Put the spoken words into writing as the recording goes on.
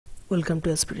Welcome to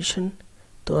aspiration.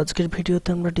 তো আজকের ভিডিওতে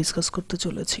আমরা ডিসকাস করতে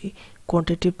চলেছি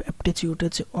কোয়ান্টিটেটিভ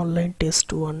অ্যাপটিটিউডের যে অনলাইন টেস্ট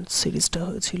 1 সিরিজটা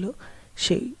হয়েছিল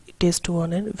সেই টেস্ট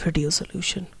 1 এর ভিডিও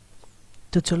সলিউশন।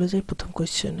 তো চলে যাই প্রথম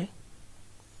কোশ্চেনে।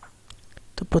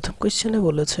 তো প্রথম কোশ্চেনে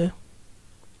বলেছে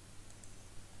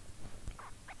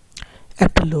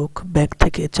একটা লোক ব্যাংক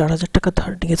থেকে 4000 টাকা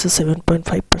ধার নিয়েছে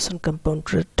 7.5% কম্পাউন্ড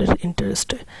রেটের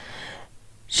ইন্টারেস্টে।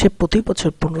 সে প্রতি বছর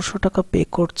 1500 টাকা পে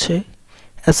করছে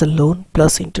as a loan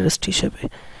plus interest হিসেবে।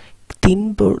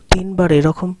 তিনবার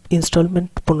এরকম ইনস্টলমেন্ট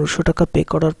 1500 টাকা পে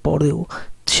করার পরেও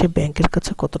সে ব্যাংকের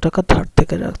কাছে কত টাকা ধার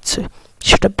থেকে রাখছে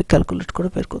সেটা ক্যালকুলেট করে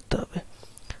বের করতে হবে।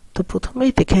 তো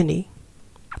প্রথমেই দেখে নিই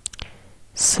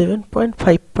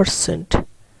 7.5%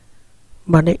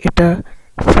 মানে এটা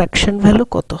ফ্র্যাকশন ভ্যালু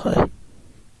কত হয়,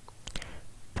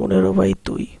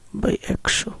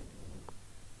 15/2/100।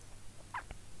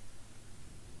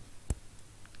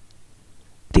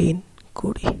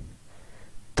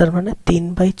 তার মানে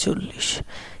 3/40।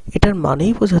 এটার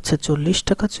মানেই বোঝাচ্ছে 40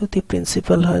 টাকা যদি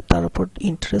প্রিন্সিপাল হয় তার উপর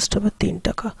ইন্টারেস্ট হবে 3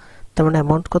 টাকা, তার মানে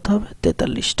অ্যামাউন্ট কত হবে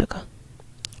 43 টাকা।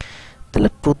 তাহলে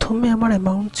প্রথমে আমার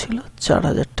অ্যামাউন্ট ছিল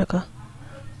 4000 টাকা,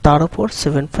 তার উপর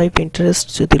 7.5 ইন্টারেস্ট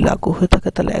যদি লাগু হয়ে থাকে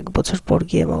তাহলে 1 বছর পর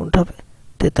গিয়ে অ্যামাউন্ট হবে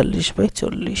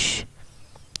 43/40।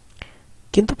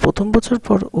 কিন্তু প্রথম বছর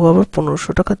পর ও আবার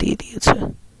 1500 টাকা দিয়ে দিয়েছে,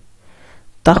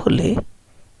 তাহলে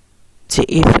যে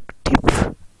এফেক্টিভ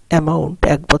অ্যামাউন্ট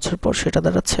 1 বছর পর সেটা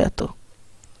দাঁড়াচ্ছে এত।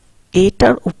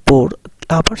 এটার উপর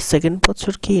আবার সেকেন্ড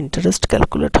বছর কি ইন্টারেস্ট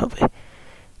ক্যালকুলেট হবে,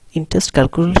 ইন্টারেস্ট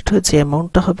ক্যালকুলেট হয়ে যে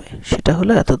অ্যামাউন্টটা হবে সেটা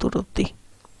হলো এত দূর অবধি।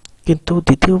 কিন্তু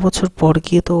দ্বিতীয় বছর পর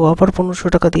গিয়ে তো আবার 1500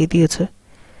 টাকা দিয়ে দিয়েছে,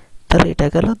 তাহলে এটা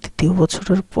গেল দ্বিতীয়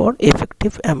বছরের পর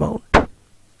এফেক্টিভ অ্যামাউন্ট।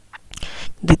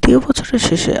 দ্বিতীয় বছরের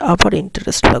শেষে আবার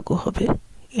ইন্টারেস্ট লাগু হবে,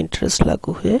 ইন্টারেস্ট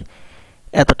লাগু হয়ে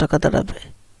এত টাকা দাঁড়াবে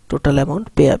টোটাল অ্যামাউন্ট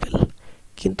পেয়াবেল।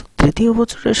 কিন্তু তৃতীয়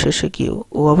বছরের শেষে গিয়েও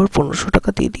ও আবার 1500 টাকা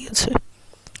দিয়ে দিয়েছে,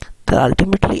 তা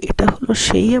আলটিমেটলি এটা হলো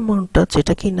সেই অ্যামাউন্টটা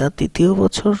যেটা কি না দ্বিতীয়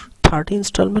বছর থার্ড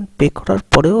ইনস্টলমেন্ট পে করার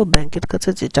পরেও ব্যাংকের কাছে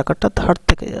যে টাকাটা ধার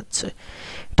থেকে যাচ্ছে।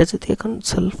 এটা যদি এখন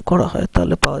সলভ করা হয়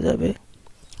তাহলে পাওয়া যাবে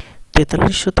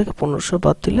 4300 থেকে 1500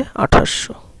 বাদ দিলে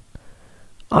 2800,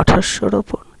 2800-র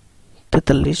ওপর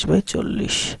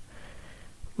 43/40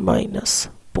 মাইনাস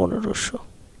 1500।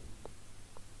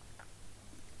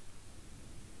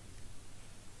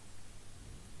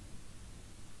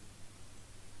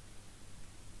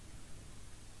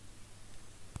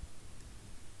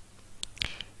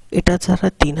 এটা যারা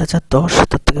 3010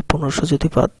 তার থেকে 1500 যদি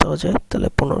বাদ দেওয়া যায় তাহলে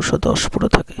 1510 পুরো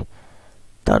থাকে,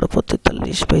 তার উপর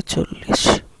 43/40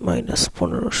 মাইনাস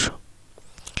 1500।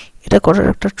 এটা করার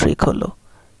একটা ট্রিক হলো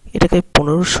এটাকে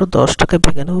 1510 টাকা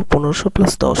ভেঙে নেব 1500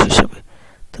 প্লাস 10 হিসেবে।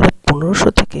 তাহলে 1500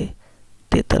 থেকে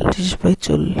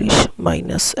 43/40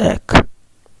 মাইনাস 1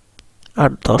 আর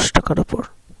 10 টাকার উপর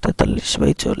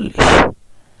 43/40।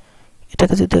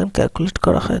 এটাকে যদি এখন ক্যালকুলেট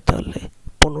করা হয় তাহলে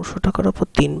 1500 টাকার উপর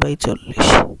 3/40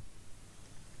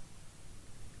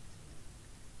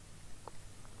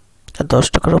 আর 10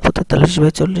 টাকার উপর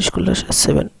 43/40 করলে আসে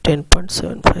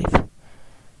 10.75।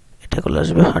 এটা করলে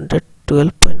আসবে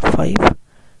 112.5,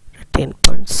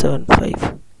 10.75,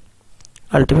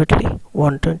 আলটিমেটলি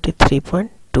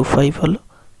 123.25 হলো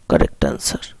কারেক্ট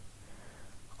আনসার।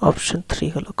 অপশন 3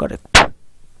 হলো কারেক্ট।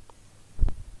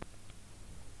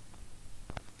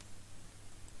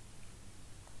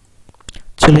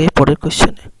 চলে পরের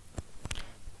কোশ্চেনে।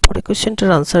 পরের কোশ্চেনটার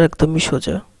আনসার একদমই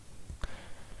সোজা,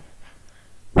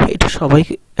 এটা সবাই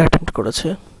অ্যাটেম্প্ট করেছে।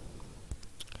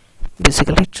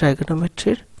 Basically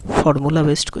ট্রাইগোনোমেট্রির formula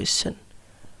based question.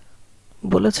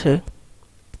 বলেছে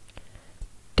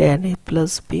tan a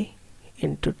plus B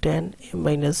into tan a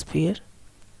minus B এর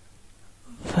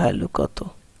ভ্যালু কত।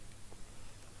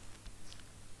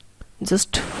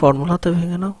 জাস্ট ফর্মুলাতে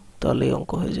ভেঙে নাও তাহলে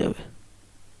অঙ্ক হয়ে যাবে।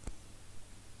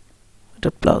 এটা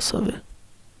প্লাস হবে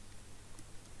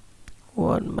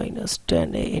 1 minus tan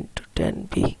a into tan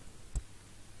b।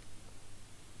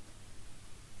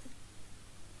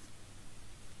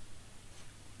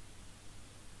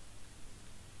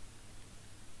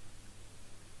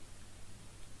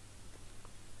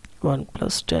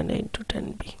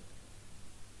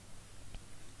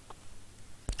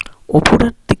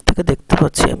 উপরের দিক থেকে দেখতে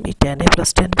পাচ্ছি আমি tan a plus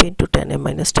tan b into tan a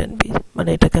minus tan b, মানে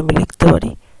এটাকে আমি লিখতে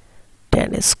পারি tan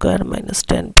a square minus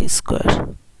tan b square.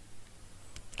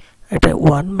 এটা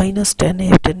 1 minus tan a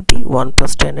tan b, 1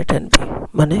 plus tan a tan b,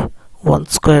 মানে 1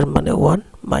 স্কোয়ার মানে 1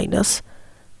 minus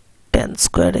tan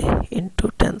square a into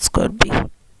tan square b।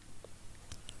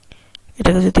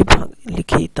 এটাকে যদি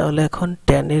লিখি তাহলে এখন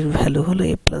tan এর ভ্যালু হলো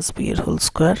a প্লাস b এর হোল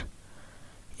স্কোয়ার।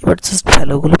 এবার জাস্ট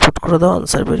ভ্যালুগুলো পুট করে দাও,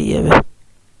 আনসার বেরিয়ে যাবে।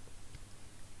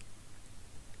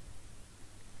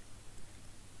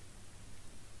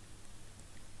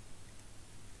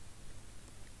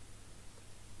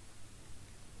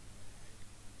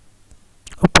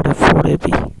 4ab,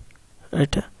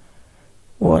 এটা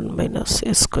 1 minus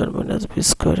a square minus b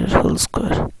square এর হোল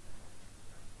স্কয়ার।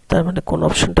 তার মানে কোন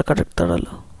অপশনটা কারেক্ট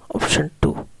দাঁড়ালো? অপশন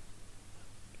 2।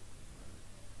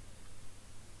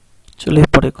 চলে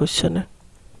পরে কোশ্চেনে।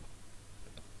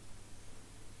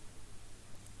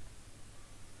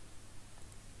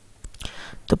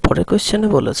 তো পরে কোশ্চেনে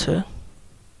বলেছে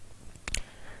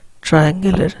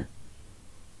ট্রায়াঙ্গেলের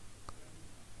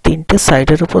তিনটে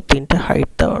সাইডের উপর তিনটে হাইট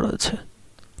দেওয়া রয়েছে।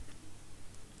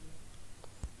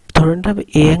 ধরে নিলাম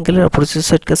এ অ্যাঙ্গেলের অপোজিট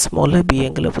সাইডকে স্মল এ, বি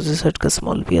অ্যাঙ্গেলের অপোজিট সাইডকে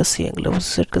স্মল বি, আর সি অ্যাঙ্গেলের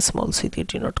অপোজিট সাইডকে স্মল সি দিয়ে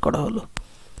ডিনোট করা হলো।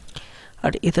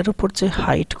 আর এদের উপর যে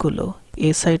হাইটগুলো, এ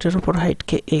সাইডের উপর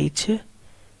হাইটকে এইচ এ,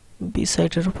 বি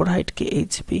সাইডের উপর হাইটকে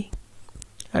এইচ বি,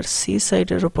 আর সি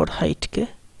সাইডের উপর হাইটকে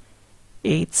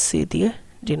এইচ সি দিয়ে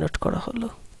ডিনোট করা হলো।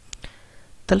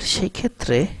 তাহলে সেই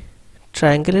ক্ষেত্রে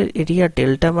ট্রায়াঙ্গেলের এরিয়া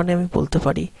ডেল্টা মানে আমি বলতে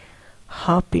পারি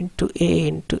half into A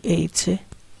into H A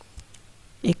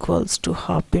equals to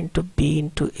half into b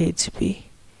into hb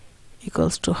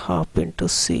equals to half into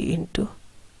c into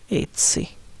hc।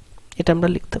 এটা আমরা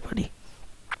লিখতে পারি।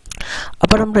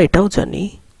 আবার আমরা এটাও জানি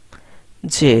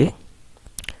যে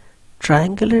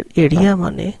ট্রায়াঙ্গেলের এরিয়া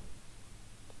মানে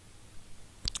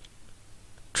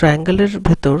ট্রায়াঙ্গেলের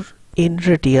ভেতর ইন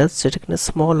রেডিয়াস যেটা কিনা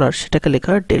স্মল আর, সেটাকে লেখা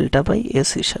হয় ডেল্টা বাই এস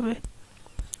হিসাবে।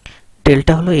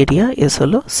 ডেল্টা হলো এরিয়া, এস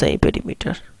হলো সেমি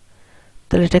পেরিমিটার।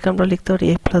 তাহলে এটাকে আমরা লিখতে পারি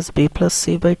a plus B plus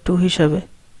C by 2 হিসাবে।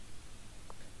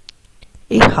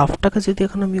 এই হাফটাকে যদি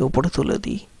এখন আমি উপরে তুলে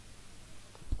দিই,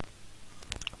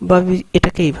 বা আমি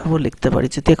এটাকে এইভাবে লিখতে পারি,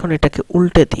 যদি এখন এটাকে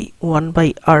উল্টে দিই 1 বাই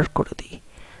আর করে দিই,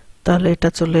 তাহলে এটা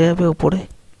চলে যাবে উপরে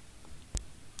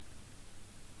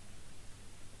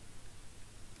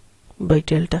বাই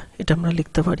ডেল্টা। এটা আমরা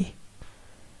লিখতে পারি।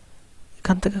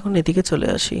 এখান থেকে এখন এদিকে চলে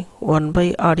আসি, 1 বাই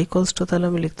আর ইকুয়ালস টু, তাহলে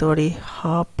আমি লিখতে পারি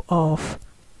half of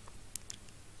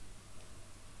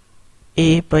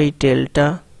a by delta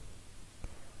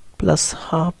plus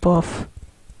half of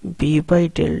b by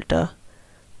delta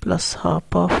plus half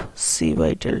of c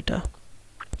by delta।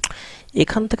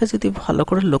 এখান থেকে যদি ভালো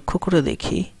করে লক্ষ্য করে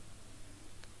দেখি,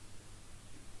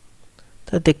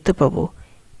 তা দেখতে পাবো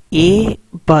a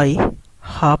by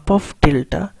half of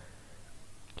delta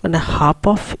মানে half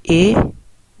of a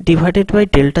divided by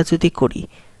delta যদি করি,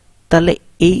 তাহলে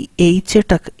এই h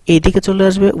এটা এইদিকে চলে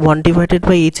আসবে, 1 divided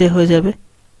by h হয়ে যাবে।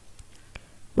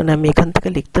 মানে আমি এখান থেকে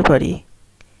লিখতে পারি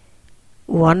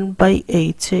 1 by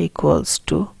h equals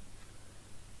to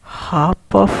half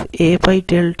of a by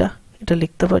delta, এটা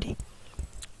লিখতে পারি।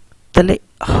 তাহলে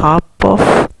half of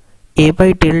a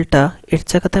by delta এর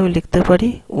জায়গাতে আমি লিখতে পারি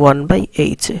 1 by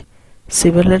h।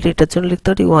 সিমিলার এটার জন্য লিখতে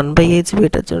পারি 1 by hb,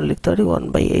 এটার জন্য লিখতে পারি 1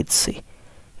 by hc।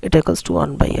 এটা ইকুয়ালস টু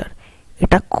 1 by r।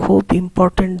 এটা খুব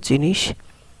ইম্পর্টেন্ট জিনিস,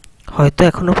 হয়তো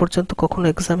এখনো পর্যন্ত কখনো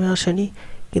এক্সামে আসেনি,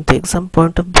 কিন্তু এক্সাম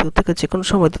পয়েন্ট অফ ভিউ থেকে যে কোনো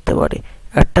সময় দিতে পারে।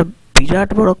 একটা বিরাট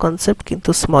বড় কনসেপ্ট, কিন্তু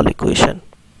স্মল ইকুয়েশন।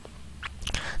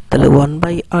 তাহলে 1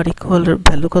 বাই আর ইকুয়াল এর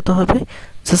ভ্যালু কত হবে?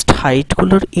 জাস্ট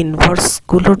হাইটগুলোর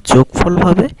ইনভার্সগুলোর যোগফল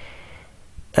হবে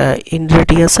ইন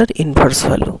রেডিয়াসের ইনভার্স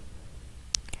ভ্যালু।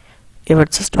 এবার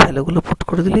জাস্ট ভ্যালুগুলো পুট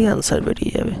করে দিলেই আনসার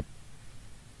বেরিয়ে যাবে।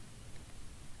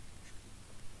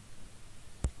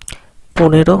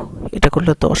 15 এটা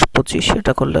করলে 10, 25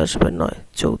 এটা করলে আসবে 9,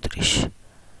 34,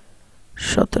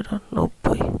 17,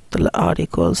 90। তাহলে আর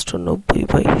ইকুয়ালস টু 90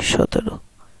 বাই 17।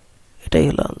 এটাই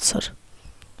হলো আনসার।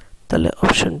 তাহলে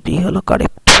অপশন বি হলো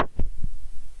কারেক্ট।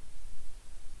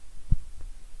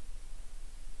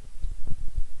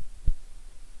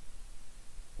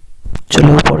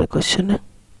 চলো পরে কোশ্চেনে।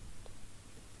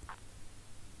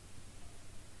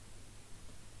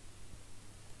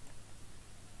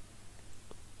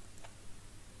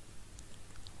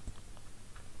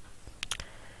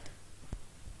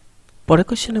 পরে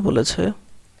কোশ্চেনে বলেছে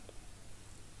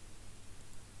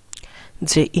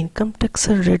যে ইনকাম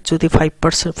ট্যাক্সের রেট যদি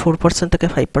 5%, 4% থেকে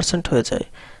 5% হয়ে যায়,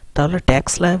 তাহলে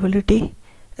ট্যাক্স লায়াবিলিটি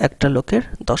একটা লোকের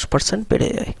 10% বেড়ে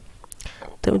যায়।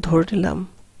 তো আমি ধরে নিলাম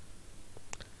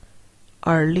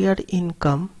আর্লিয়ার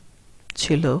ইনকাম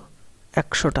ছিল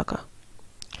 100 টাকা,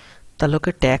 তাহলে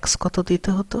ওকে ট্যাক্স কত দিতে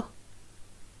হতো?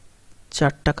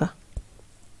 4 টাকা।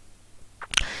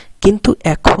 কিন্তু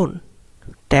এখন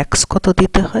ট্যাক্স কত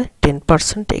দিতে হয়?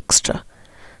 10% এক্সট্রা।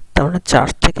 তার মানে 4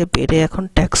 থেকে বেড়ে এখন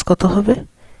ট্যাক্স কত হবে?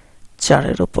 4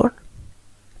 এর উপর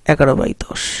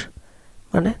 11/10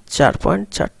 মানে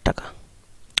 4.4 টাকা।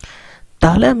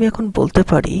 তাহলে আমি এখন বলতে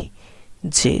পারি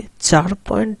যে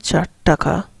 4.4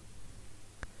 টাকা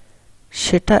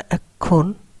সেটা এখন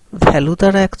ভ্যালু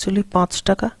দ্বারা অ্যাকচুয়ালি 5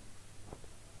 টাকা,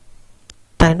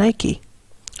 তাই নয় কি?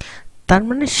 তার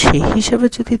মানে সেই হিসাবে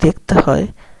যদি দেখতে হয়,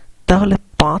 তাহলে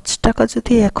 5 টাকা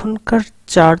যদি এখনকার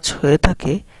চার্জ হয়ে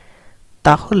থাকে,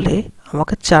 তাহলে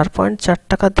আমাকে 4.4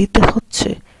 টাকা দিতে হচ্ছে।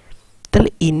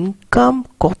 তাহলে ইনকাম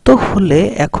কত হলে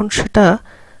এখন সেটা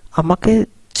আমাকে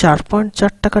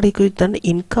 4.4 টাকার ইকুইভ্যালেন্ট,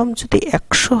 ইনকাম যদি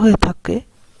 100 হয়ে থাকে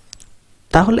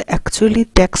তাহলে অ্যাকচুয়ালি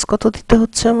ট্যাক্স কত দিতে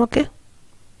হচ্ছে আমাকে?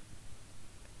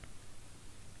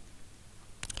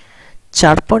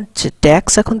 4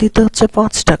 ট্যাক্স এখন দিতে হচ্ছে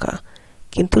 5 টাকা,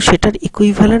 কিন্তু সেটার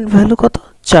ইকুইভ্যালেন্ট ভ্যালু কত?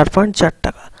 4.4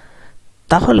 টাকা।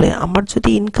 তাহলে আমার যদি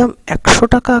ইনকাম 100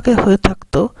 টাকা আগে হয়ে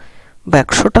থাকতো বা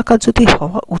 100 টাকা যদি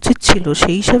হওয়া উচিত ছিল,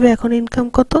 সেই হিসাবে এখন ইনকাম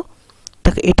কত?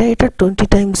 দেখো এটা 20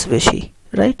 টাইমস বেশি,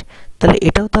 রাইট? তাহলে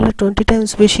এটাও তাহলে 20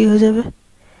 টাইমস বেশি হয়ে যাবে।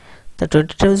 তা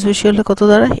 20 টাইমস বেশি হলে কত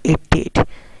দাঁড়ায়? 88।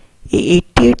 এই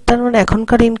 88 তার মানে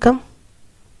এখনকার ইনকাম,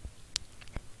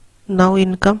 নাও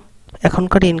ইনকাম,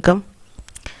 এখনকার ইনকাম।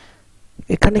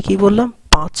 এখানে কি বললাম?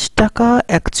 5 টাকা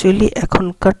অ্যাকচুয়ালি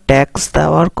এখনকার ট্যাক্স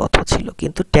দেওয়ার কথা ছিল,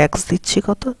 কিন্তু ট্যাক্স দিচ্ছি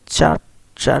কত?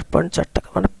 4.4 টাকা,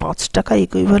 মানে 5 টাকা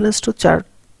ইকুইভ্যালেন্স টু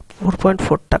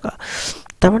 4.4 টাকা।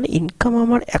 তার মানে ইনকাম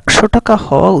আমার 100 টাকা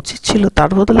হওয়া উচিত ছিল,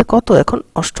 তার বদলে কত এখন?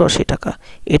 88 টাকা।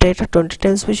 এটা 20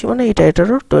 টাইমস বেশি, মানে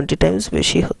এটারও 20 টাইমস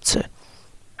বেশি হচ্ছে।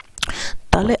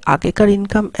 তাহলে আগেকার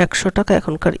ইনকাম 100 টাকা,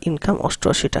 এখনকার ইনকাম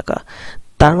 88 টাকা।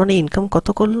 তার মানে ইনকাম কত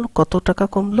করলো? কত টাকা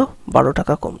কমলো? 12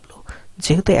 টাকা কমলো।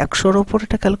 যেহেতু 100-র ওপর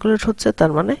এটা ক্যালকুলেট হচ্ছে,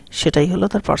 তার মানে সেটাই হলো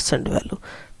তার পার্সেন্ট ভ্যালু।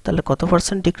 তাহলে কত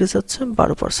পার্সেন্ট ডিক্রিজ হচ্ছে?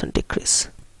 12% ডিক্রিজ।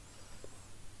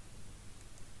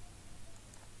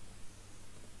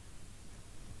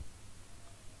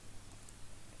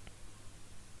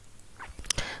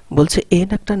 বলছে n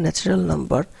একটা ন্যাচারাল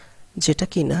নাম্বার যেটা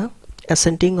কিনা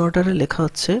অ্যাসেন্ডিং অর্ডারে লেখা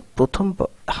হচ্ছে প্রথম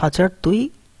 1002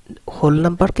 হোল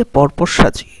নাম্বারকে পরপর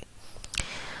সাজিয়ে।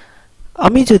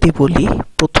 আমি যদি বলি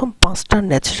প্রথম 5টা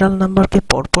ন্যাচারাল নাম্বারকে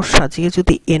পরপর সাজিয়ে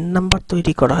যদি n নাম্বার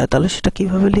তৈরি করা হয়, তাহলে সেটা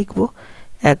কিভাবে লিখবো?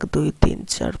 1 2 3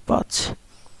 4 5।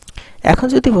 এখন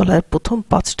যদি বলা হয় প্রথম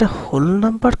 5টা হোল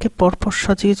নাম্বারকে পরপর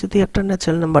সাজিয়ে যদি একটা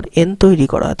ন্যাচারাল নাম্বার n তৈরি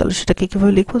করা হয়, তাহলে সেটাকে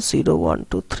কিভাবে লিখবো? 0 1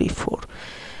 2 3 4।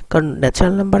 কারণ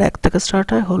ন্যাচারাল নাম্বার 1 থেকে স্টার্ট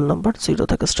হয়, হোল নাম্বার 0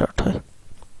 থেকে স্টার্ট হয়।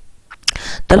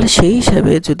 তাহলে সেই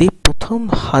হিসাবে যদি প্রথম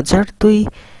 1002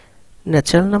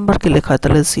 ন্যাচারাল নাম্বারকে লেখা হয়,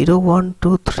 তাহলে 0 1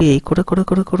 2 3 এই করে করে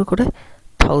করে করে করে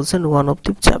 1001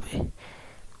 অবধি যাবে।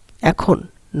 এখন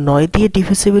 9 দিয়ে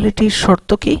ডিভিজিবিলিটির শর্ত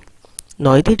কি?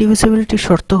 9 দিয়ে ডিভিজিবিলিটির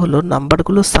শর্ত হলো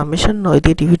নাম্বারগুলো সামেশন 9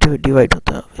 দিয়ে ডিভাইড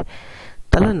হতে হবে।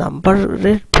 তাহলে নাম্বারের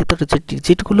ভেতরে যে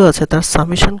ডিজিটগুলো আছে তার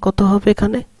সামেশন কত হবে?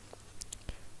 এখানে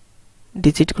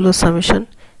ডিজিটগুলোর সামেশন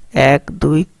 1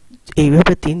 2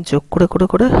 এইভাবে 3 যোগ করে করে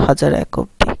করে 1001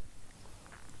 অবধি।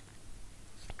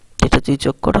 এটা যদি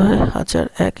যোগ করা হয়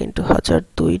 1001 ইন্টু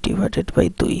 1002 ডিভাইডেড বাই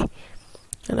 2,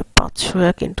 মানে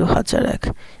 501 ইন্টু 1001।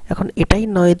 এখন এটাই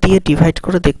 9 দিয়ে ডিভাইড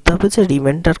করে দেখতে হবে যে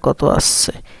রিমাইন্ডার কত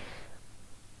আসছে,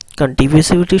 কারণ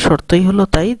ডিভিজিবিলিটির শর্তই হলো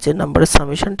তাই যে নাম্বারের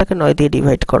সামেশনটাকে 9 দিয়ে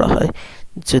ডিভাইড করা হয়।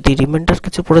 যদি রিমাইন্ডার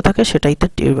কিছু পড়ে থাকে সেটাই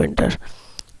তার রিমাইন্ডার।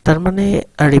 তার মানে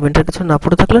রিমাইন্ডার কিছু না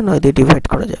পড়ে থাকলে 9 দিয়ে ডিভাইড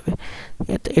করা যাবে।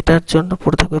 এটার জন্য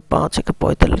পড়ে থাকবে 5 একে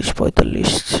 45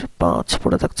 45, 5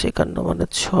 পড়ে থাকছে 51 মানে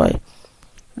 6,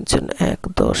 1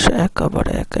 10 1 আবার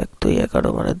 1 1 2 11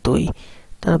 মানে 2,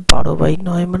 তাহলে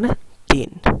 12/9 মানে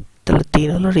 3। তাহলে 3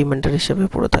 হলো রিমাইন্ডার হিসেবে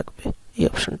পড়ে থাকবে। এই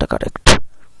অপশনটা কারেক্ট।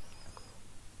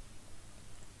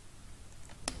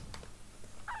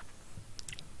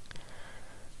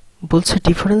 বলছে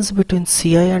difference between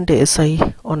CI and SI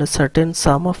on a certain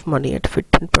sum of money at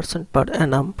 15% per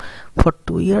annum for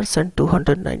 2 years and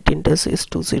 219 days is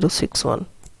 2061।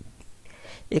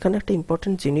 এখানে একটা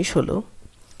ইম্পর্টেন্ট জিনিস হলো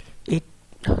এই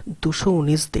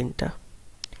 219 দিনটা,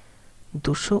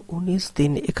 219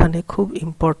 দিন এখানে খুব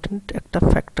ইম্পর্টেন্ট একটা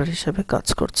ফ্যাক্টর হিসেবে কাজ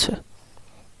করছে।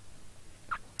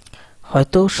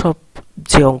 হয়তো সব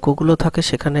যে অঙ্কগুলো থাকে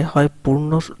সেখানে হয়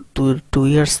পূর্ণ 2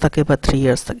 ইয়ার্স থাকে বা 3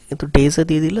 ইয়ার্স থাকে, কিন্তু ডেজে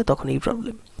দিয়ে দিলে তখন এই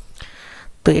প্রবলেম।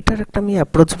 তো এটার একটা আমি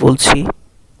অ্যাপ্রোচ বলছি।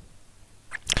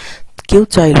 কেউ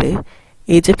চাইলে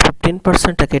এই যে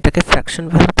 15%টাকে এটাকে ফ্র্যাকশন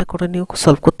ভ্যালুতে করে নিয়েও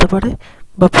সলভ করতে পারে,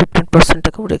 বা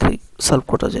 15%টাকেও রেখে সলভ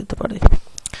করা যেতে পারে।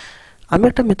 আমি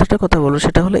একটা মেথডের কথা বলবো,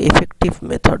 সেটা হলো effective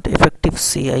method, effective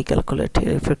CI calculate,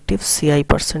 effective CI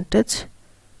percentage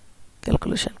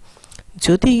calculation.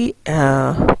 যদি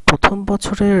প্রথম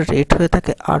বছরের রেট হয়ে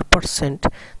থাকে R%,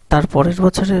 তারপরের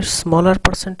বছরের স্মলার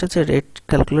পার্সেন্টেজের রেট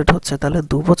ক্যালকুলেট হচ্ছে, তাহলে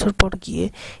 2 বছর পর গিয়ে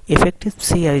এফেক্টিভ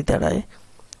সিআই দাঁড়ায়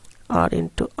R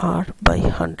ইন্টু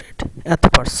R/100, এত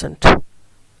পার্সেন্ট,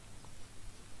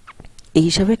 এই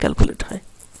হিসাবে ক্যালকুলেট হয়।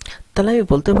 তাহলে আমি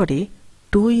বলতে পারি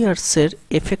 2 ইয়ার্সের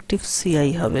এফেক্টিভ সিআই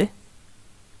হবে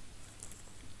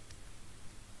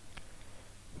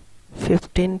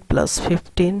 15 প্লাস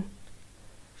 15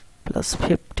 প্লাস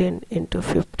 15 ইন্টু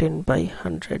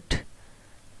 15/100।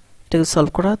 এটাকে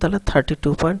সলভ করা তাহলে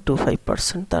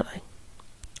 32.25% দাঁড়ায়।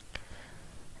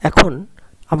 এখন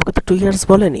আমাকে তো 2 ইয়ার্স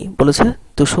বলেনি, বলেছে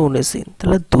 219 দিন।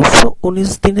 তাহলে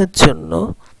 219 দিনের জন্য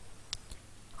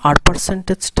আর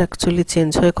পার্সেন্টেজটা অ্যাকচুয়ালি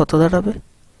চেঞ্জ হয়ে কত দাঁড়াবে?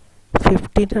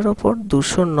 15 এর ওপর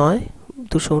 209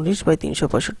 219 বাই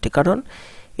 365, কারণ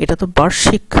এটা তো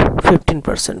বার্ষিক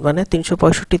 15%, মানে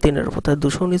 365 দিনের উপর। তাহলে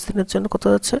 219 দিনের জন্য কত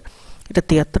যাচ্ছে? এটা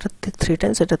 73 এর 3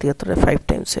 টাইমস, এটা 73 এর 5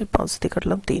 টাইমস, 5 দিয়ে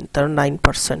কাটলাম 3, তার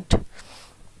 9%।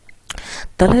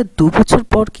 তাহলে 2 বছর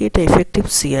পর কি এটা এফেক্টিভ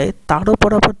সিআই, তার উপর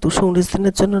আবার 219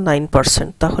 দিনের জন্য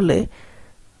 9%, তাহলে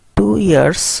 2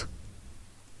 ইয়ার্স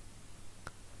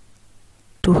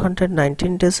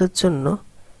 219 ডেজের জন্য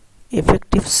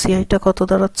এফেক্টিভ সিআইটা কত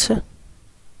দাঁড়াচ্ছে?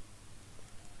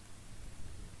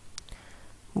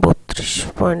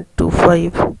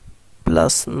 32.25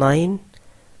 প্লাস 9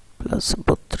 প্লাস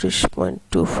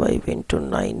 32.25 ইন্টু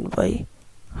 9 বাই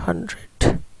 100।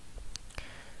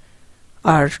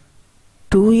 আর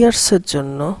 2 ইয়ার্সের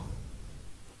জন্য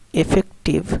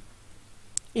এফেক্টিভ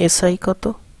এসআই কত?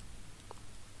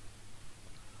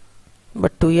 বা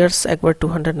 2 ইয়ার্স একবার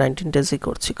 219 ডেজই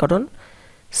করছি, কারণ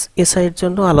এসআই এর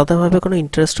জন্য আলাদাভাবে কোনো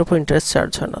ইন্টারেস্ট উপর ইন্টারেস্ট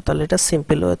চার্জ হয় না। তাহলে এটা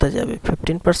সিম্পল ওয়েতে যাবে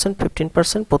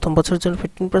 15%, প্রথম বছরের জন্য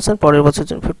 15%, পরের বছরের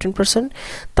জন্য 15%,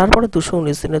 তারপরে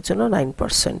 219 দিনের জন্য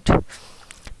 9%।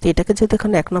 তো এটাকে যদি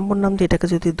এখানে 1 নম্বর নাম দিই, এটাকে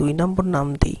যদি 2 নম্বর নাম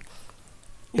দিই,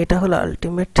 এটা হলো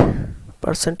আলটিমেট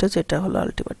পার্সেন্টেজ, এটা হলো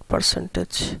আলটিমেট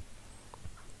পার্সেন্টেজ।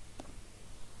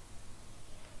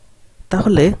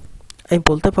 তাহলে আমি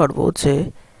বলতে পারবো যে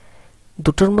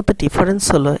দুটোর মধ্যে ডিফারেন্স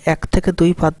হলো 1 থেকে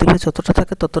 2 বাদ দিলে যতটা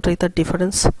থাকে ততটাই তার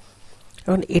ডিফারেন্স।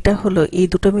 এখন এটা হলো এই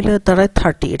দুটো মিলে দাঁড়ায়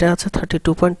 30, এটা আছে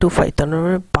 32.25, তার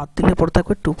মানে বাদ দিলে পড়ে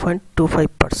থাকবে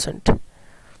 2.25%।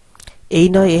 এই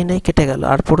নয় এই নয় কেটে গেল,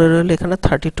 আর পড়ে রইল এখানে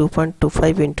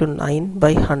 32.25 ইন্টু 9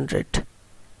 বাই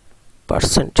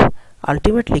 100%।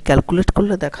 আলটিমেটলি ক্যালকুলেট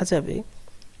করলে দেখা যাবে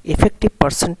এফেক্টিভ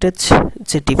পার্সেন্টেজ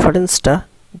যে ডিফারেন্সটা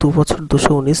 2 বছর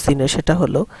 219 দিনে, সেটা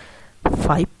হলো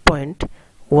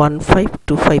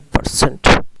 5.1525%।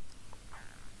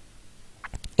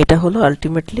 এটা হলো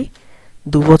আলটিমেটলি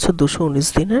 2 বছর 219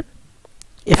 দিনের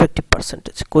এফেক্টিভ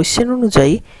পার্সেন্টেজ। কোয়েশ্চেন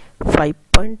অনুযায়ী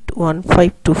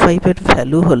 5.1525 এর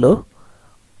ভ্যালু হলো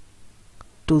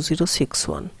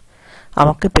 2061।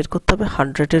 আমাকে বের করতে হবে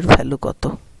 100 এর ভ্যালু কত।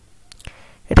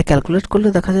 এটা ক্যালকুলেট করলে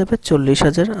দেখা যাবে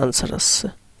 40,000 আনসার আসছে।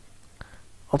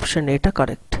 অপশন এটা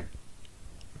কারেক্ট।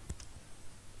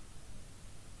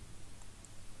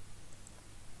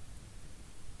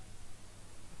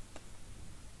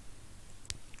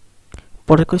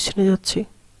 পরের কোশ্চেনে যাচ্ছি।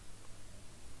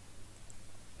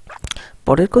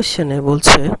 পরের কোশ্চেনে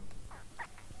বলছে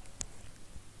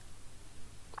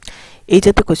এই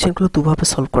জাতীয় কোশ্চেনগুলো দুভাবে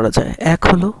সলভ করা যায়। এক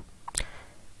হলো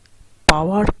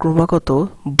পাওয়ার ক্রমাগত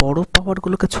বড়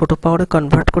পাওয়ারগুলোকে ছোট পাওয়ারে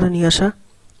কনভার্ট করে নিয়ে আসা।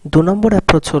 2 নম্বর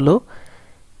অ্যাপ্রোচ হলো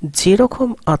যেরকম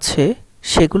আছে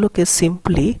সেগুলোকে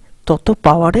সিম্পলি তত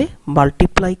পাওয়ারে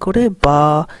মাল্টিপ্লাই করে বা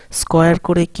স্কয়ার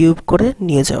করে কিউব করে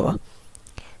নিয়ে যাওয়া।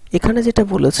 এখানে যেটা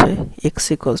বলেছে x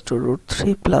equals to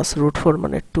 √3 প্লাস √4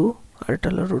 মানে 2, আর এটা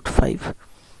হলো √5।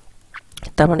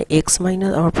 তার মানে x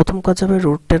মাইনাস, আমার প্রথম কাজ হবে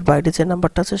রুটের বাইরে যে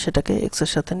নাম্বারটা আছে সেটাকে x এর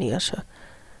সাথে নিয়ে আসা।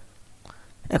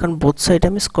 এখন বোথ সাইড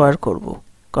আমি স্কয়ার করব,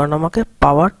 কারণ আমাকে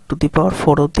পাওয়ার টু দি পাওয়ার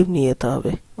 4 অবধি নিয়ে যেতে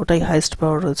হবে, ওটাই হাইয়েস্ট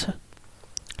পাওয়ার রয়েছে।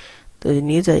 তো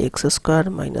নিয়ে যাই x square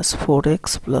minus 4x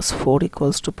plus 4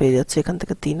 equals to পেয়ে যাচ্ছে এখান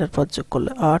থেকে 3 আর 5 যোগ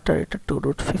করলে 8, আর এটা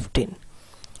 2√15।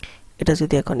 এটা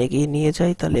যদি এখন এগিয়ে নিয়ে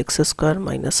যাই তাহলে x square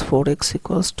minus 4x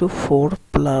equals to 4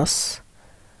 plus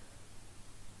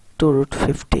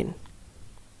 2√15।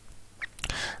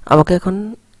 আমাকে এখন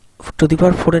টু দি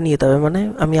পাওয়ার 4 এ নিয়ে যেতে হবে, মানে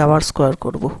আমি আবার স্কয়ার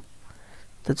করব।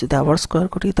 তো যদি আবার স্কয়ার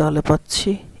করি তাহলে পাচ্ছি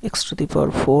x to the power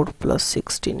 4 plus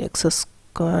 16x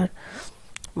square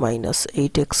minus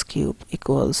 8x cube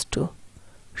equals to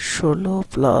 16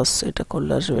 plus এটা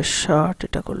করলে আসবে 60,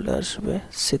 এটা করলে আসবে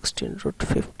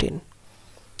 16√15।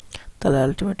 তাহলে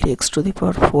ultimately x to the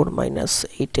power 4 minus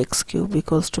 8x cube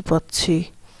equals to পাচ্ছি।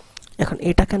 এখন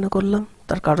এটা কেন করলাম,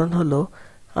 তার কারণ হলো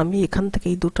আমি এখান থেকে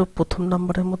এই দুটো প্রথম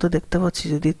নাম্বারের মধ্যে দেখতে পাচ্ছি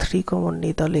যদি 3 কমন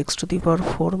নিই তাহলে x to the power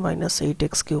 4 minus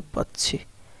 8x cube পাচ্ছি।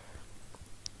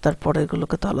 তারপরে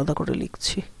এগুলোকে তো আলাদা করে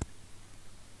লিখছি।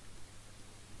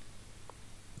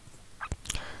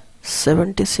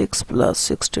 76 প্লাস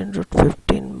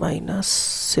 16√15 মাইনাস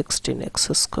 16x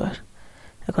স্কয়ার।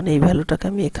 এখন এই ভ্যালুটাকে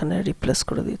আমি এখানে রিপ্লেস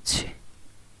করে দিচ্ছি।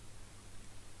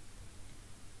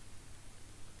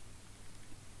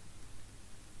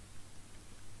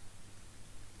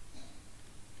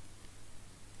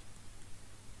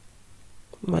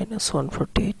 মাইনাস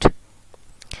 148।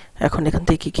 এখন এখান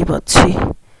থেকে কি পাচ্ছি,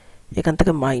 এখান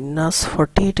থেকে মাইনাস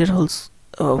 48 এর হোল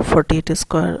 48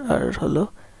 স্কয়ার আর হলো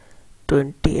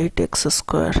 28x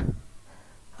স্কয়ার,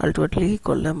 আলটিমেটলি কি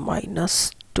করলাম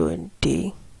 -20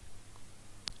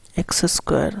 x²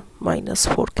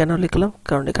 -4 কেন লিখলাম?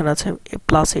 কারণ এখানে আছে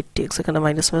 +80, এখানে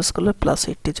মাইনাস মাইনাস করলে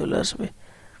 +80 চলে আসবে।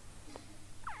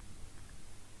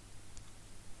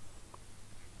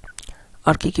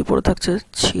 আর কি কি পড়ে থাকছে?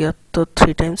 76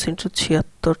 3 টাইমস ইন্টু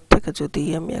 76 থেকে যদি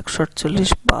আমি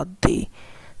 148 বাদ দিই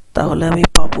তাহলে আমি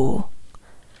পাবো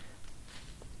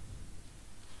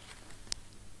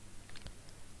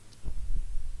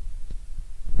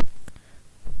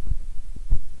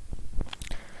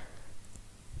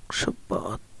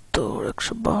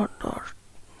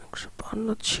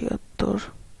 152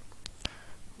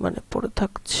 মানে পড়ে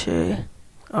থাকছে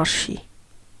 80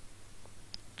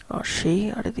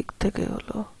 আর এদিক থেকে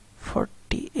হলো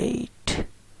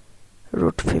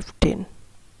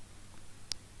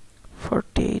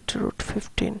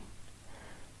 48√15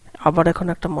 আবার এখন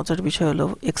একটা মজার বিষয় হলো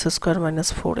x²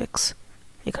 - 4x,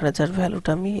 এখানে যার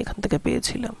ভ্যালুটা আমি এখান থেকে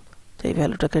পেয়েছিলাম, তো এই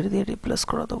ভ্যালুটাকে দিয়ে রিপ্লেস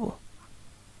করে দেবো।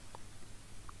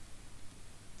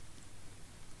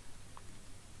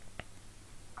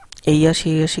 এই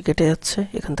 80 কেটে যাচ্ছে,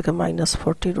 এখান থেকে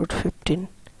 -40√15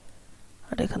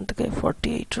 আর এখান থেকে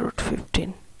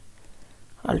 48√15,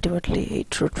 আলটিমেটলি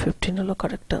 8√15 হলো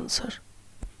কারেক্ট আনসার।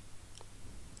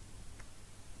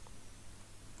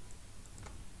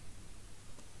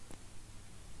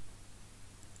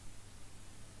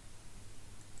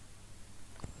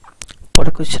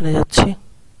 পরের কোশ্চেনে যাচ্ছি।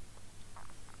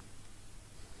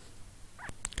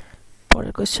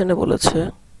 পরের কোশ্চেনে বলেছে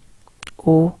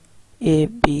ও এ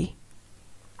বি,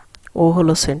 ও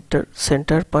হলো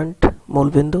centre point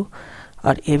মূলবিন্দু,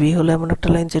 R A B হলো এমন একটা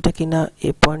লাইন যেটা কিনা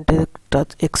এ পয়েন্টে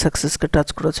এক্স অ্যাক্সিসকে টাচ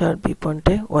করেছে আর বি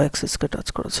পয়েন্টে ওয়াই অ্যাক্সিসকে টাচ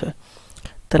করেছে।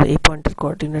 তাহলে এই পয়েন্টের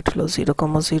কোঅর্ডিনেট হলো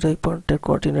 0,0, এই পয়েন্টের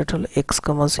কোঅর্ডিনেট হলো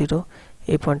x,0,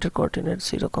 এই পয়েন্টের কোঅর্ডিনেট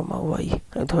 0,y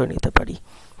আমি ধরে নিতে পারি।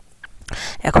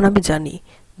 এখন আমি জানি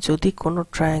যদি কোনো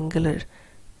ট্রায়াঙ্গেলের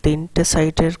তিনটে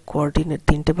সাইডের কোঅর্ডিনেট,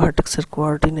 তিনটে ভার্টেক্সের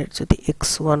কোঅর্ডিনেট যদি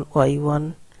x1 y1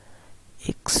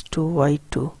 x2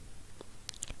 y2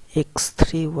 x3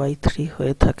 y3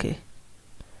 হয়ে থাকে,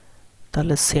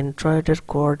 তাহলে সেন্ট্রয়েডের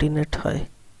কোঅর্ডিনেট হয়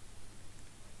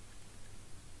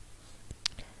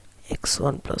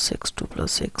x1 plus x2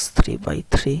 plus x3 by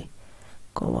 3,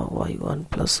 y1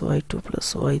 plus y2 plus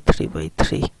y3 by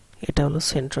 3, এটা হলো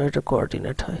সেন্ট্রয়েডের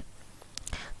কোঅর্ডিনেট হয়।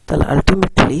 তাহলে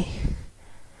আলটিমেটলি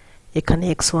এখানে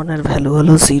x1 এর ভ্যালু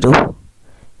হলো 0,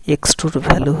 x2 এর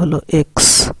ভ্যালু হলো x,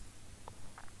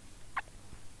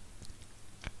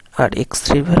 আর x3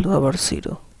 এর ভ্যালু আবার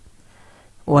 0,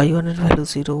 y1 এর ভ্যালু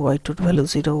 0, y2 এর ভ্যালু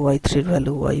 0, y3 এর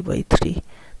ভ্যালু y by 3,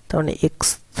 তার মানে x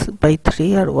by 3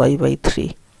 R y by 3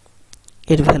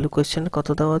 এর ভ্যালু কোশ্চেনে কত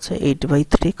দেওয়া আছে?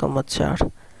 8/3, 4,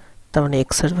 তার মানে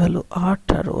x এর ভ্যালু 8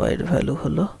 আর y এর ভ্যালু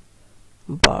হলো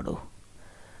 12।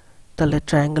 তাহলে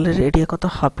ট্রায়াঙ্গেলের এরিয়া কত?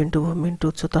 হাফ ইন্টু ভূমি ইন্টু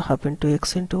উচ্চতা, half into x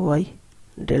into y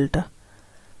delta,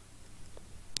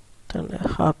 তাহলে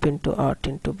হাফ ইন্টু 8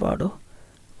 ইন্টু 12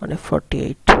 মানে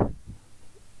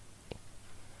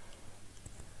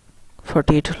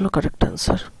 48 হলো কারেক্ট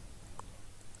আনসার।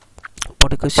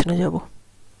 পরের কোশ্চেনে যাব।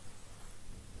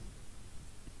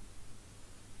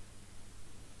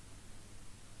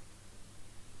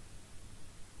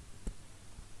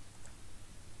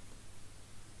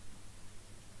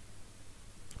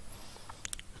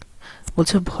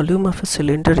 বলছে volume of A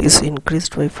cylinder is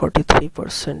increased by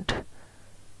 43%,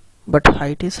 but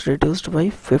height is reduced by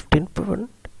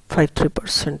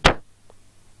 15.53%.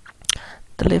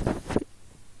 তাহলে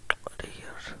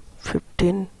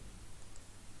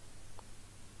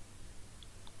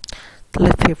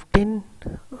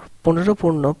 15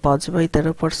 পূর্ণ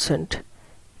 5/13%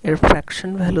 এর ফ্র্যাকশন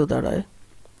ভ্যালু দাঁড়ায়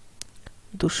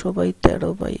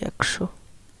 200/13/100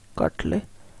 কাটলে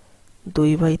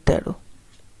 2/13,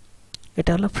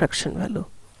 এটা হলো ফ্র্যাকশন ভ্যালু।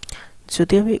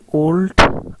 যদি আমি ওল্ড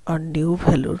আর নিউ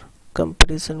ভ্যালুর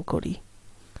কম্পারিজন করি,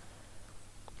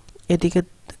 এদিকে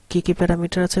কি কি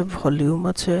প্যারামিটার আছে? ভলিউম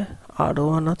আছে,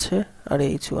 R1 আছে আর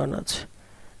H1 আছে।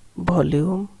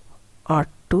 ভলিউম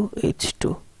R2 H2,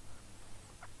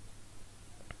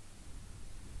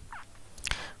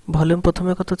 ভলিউম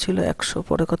প্রথমে কত ছিল? 100,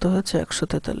 পরে কত হয়েছে?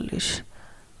 143।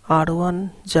 R1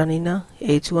 জানি না,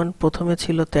 H1 প্রথমে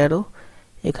ছিল 13,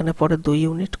 এখানে পরে 2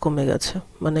 ইউনিট কমে গেছে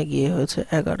মানে গিয়ে হয়েছে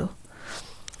 11।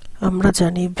 আমরা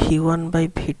জানি V1 বাই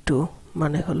V2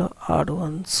 মানে হলো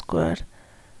R1 স্কয়ার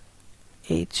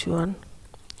H1,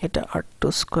 এটা R2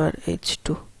 স্কয়ার H2।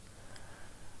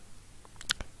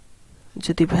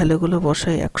 যদি ভ্যালুগুলো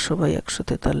বসাই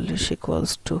 100/143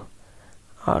 equals to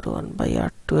R1 by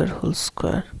R2 এর হোল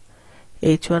স্কয়ার।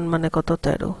 H1 মানে কত?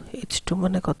 13, H2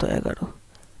 মানে কত? 11,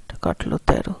 এটা কাটলো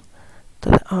 13,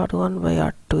 তাহলে R1 বাই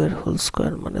R2 এর হোল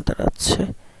স্কয়ার মানে দাঁড়াচ্ছে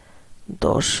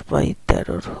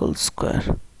 10/13 হোল স্কোয়ার।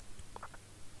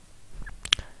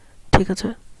 ঠিক আছে,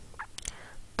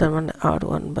 তার মানে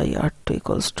R1/R2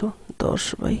 ইকুয়ালস টু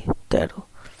 10/13।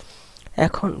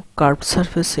 এখন কার্ভ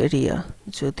সারফেস এরিয়া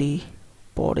যদি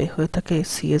পরে হয়ে থাকে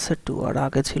CS এ 2 আর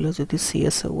আগে ছিল যদি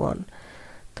CS এ 1,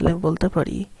 তাহলে আমি বলতে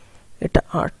পারি এটা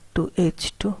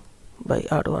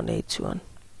R2H2/R1H1,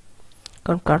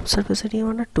 কারণ কার্ভ সারফেস এরিয়া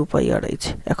মানে 2πRH।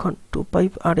 এখন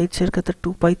 2πRH এর ক্ষেত্রে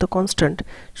 2π তো কনস্ট্যান্ট,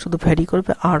 শুধু ভ্যারি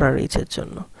করবে R আর H এর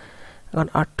জন্য। এখন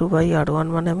R2/R1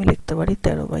 মানে আমি লিখতে পারি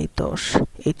 13/10,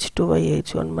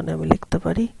 H2/H1 মানে আমি লিখতে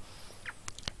পারি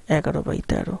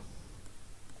 11/13।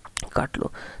 কাটলো,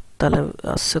 তাহলে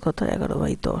আসছে কত?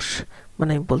 11/10, মানে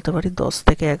আমি বলতে পারি 10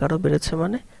 থেকে 11 বেড়েছে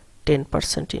মানে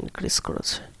 10% ইনক্রিজ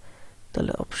করেছে।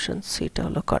 তাহলে অপশন সিটা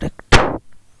হলো কারেক্ট।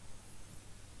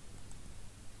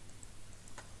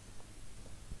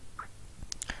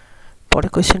 পরে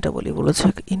কোয়েশ্চেনটা বলেছে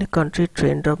in a country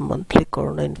trend of monthly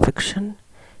corona infection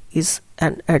is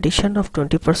an addition of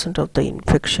 20% of the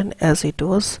infection as it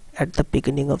was at the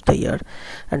beginning of the year,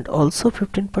 and also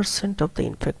 15% of the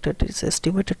infected is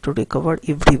estimated to recover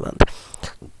every month.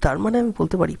 তার মানে আমি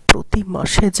বলতে পারি প্রতি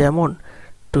মাসে যেমন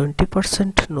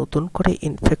 20% নতুন করে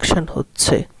ইনফেকশন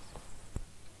হচ্ছে,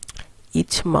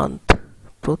 ইচ মান্থ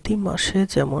প্রতি মাসে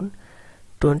যেমন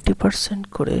 20%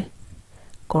 করে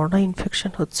করোনা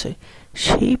ইনফেকশন হচ্ছে,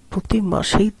 সেই প্রতি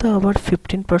মাসেই তো আবার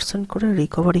 15% করে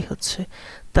রিকভারি হচ্ছে।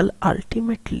 তাহলে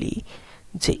আলটিমেটলি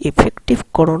যে এফেক্টিভ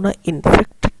করোনা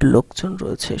ইনফেক্টেড লোকজন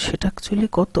রয়েছে সেটা অ্যাকচুয়ালি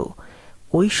কত?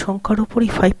 ওই সংখ্যার উপরই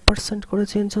 5% করে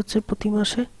চেঞ্জ হচ্ছে প্রতি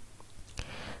মাসে।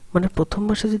 মানে প্রথম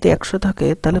মাসে যদি 100 থাকে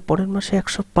তাহলে পরের মাসে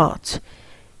 105,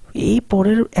 এই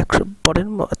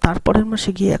তারপরের মাসে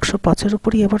গিয়ে 105-এর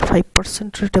উপরই আবার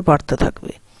 5% রেটে বাড়তে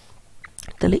থাকবে।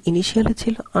 তাহলে ইনিশিয়ালি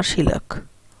ছিল 80 লাখ,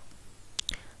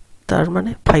 তার মানে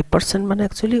 5% মানে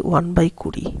অ্যাকচুয়ালি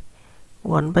 1/20।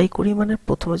 1/20 মানে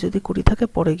প্রথমে যদি 20 থাকে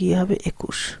পরে গিয়ে হবে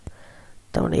 21,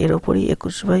 তার মানে এর ওপরই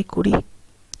 21/20,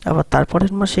 আবার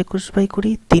তারপরের মাসে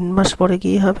 21/20, 3 মাস পরে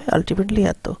গিয়ে হবে আলটিমেটলি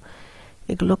এত।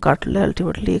 এগুলো কাটলে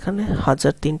আলটিমেটলি এখানে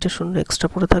 1003টে শূন্য এক্সট্রা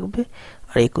পড়ে থাকবে,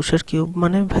 আর 21-এর কিউব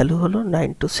মানে ভ্যালু হলো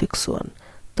 9261,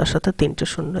 তার সাথে 3টে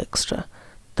শূন্য এক্সট্রা।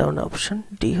 তার মানে অপশন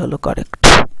ডি হলো কারেক্ট।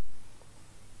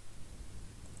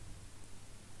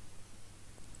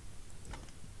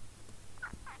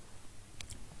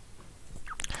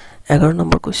 এগারো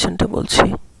নম্বর কোয়েশ্চেনটা বলছি।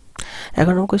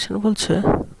 11 নম্বর কোয়েশ্চেন বলছে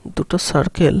দুটো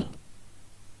সার্কেল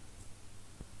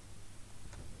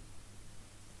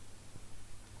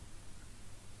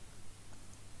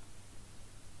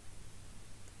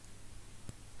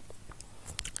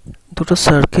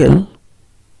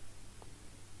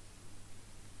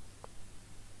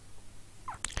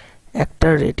একটা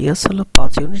রেডিয়াস হলো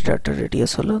 5 ইউনিট আর একটা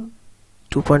রেডিয়াস হলো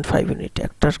 2.5 ইউনিট,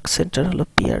 একটার সেন্টার হলো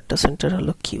পি আর একটা সেন্টার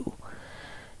হলো কিউ।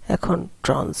 এখন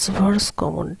ট্রান্সভার্স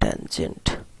কমন ট্যানজেন্ট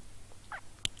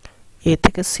এ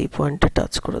থেকে সি পয়েন্টে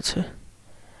টাচ করেছে,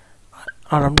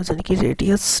 আর আমরা জানি কি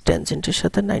রেডিয়াস ট্যানজেন্টের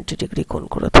সাথে 90 ডিগ্রি কোণ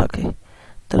করে থাকে।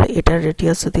 তাহলে এটার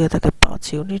রেডিয়াস যদি থাকে 5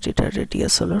 ইউনিট, এটার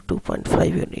রেডিয়াস হলো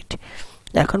 2.5 ইউনিট।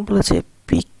 এখন বলেছে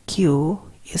P Q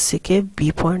AC K B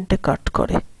পয়েন্টে কাট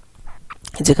করে,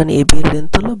 যেখানে এ বি এর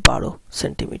লেন্থ হলো 12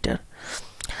 সেন্টিমিটার।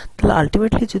 তাহলে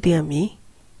আলটিমেটলি যদি আমি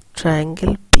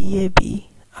ট্রায়াঙ্গেল পিএবি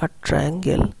আর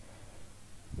ট্রায়াঙ্গেল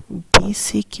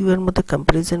বিসিকিউ এর মধ্যে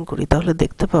কম্পারিজন করি, তাহলে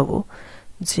দেখতে পাবো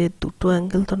যে দুটো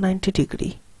অ্যাঙ্গেল তো 90 ডিগ্রি,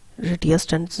 রেডিয়াস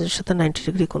ট্যানজেন্টের সাথে 90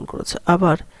 ডিগ্রি কোণ করেছে।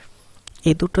 আবার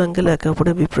এই দুটো অ্যাঙ্গেল একে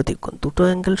অপরের বিপরীত কোণ, দুটো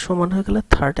অ্যাঙ্গেল সমান হয়ে গেলে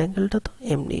থার্ড অ্যাঙ্গেলটা তো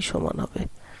এমনি সমান হবে।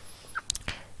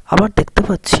 আবার দেখতে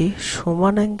পাচ্ছি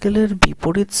সমান অ্যাঙ্গেলের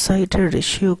বিপরীত সাইডের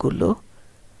রেশিওগুলো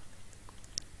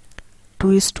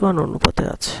 2:1 অনুপাতে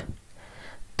আছে।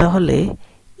 তাহলে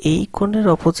এই কোণের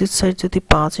অপোজিট সাইড যদি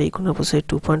 5, এই কোণের অপোজিট সাইড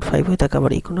 2.5 হয়ে থাকে,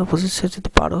 আবার এই কোণের অপোজিট সাইড যদি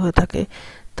 12 হয়ে থাকে,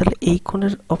 তাহলে এই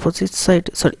কোণের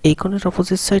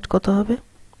অপোজিট সাইড কত হবে?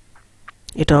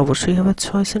 এটা অবশ্যই হবে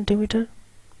 6 সেন্টিমিটার।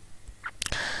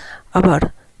 আবার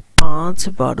 5,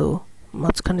 12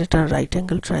 মাঝখানে এটা রাইট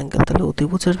অ্যাঙ্গেল ট্রায়াঙ্গেল, তাহলে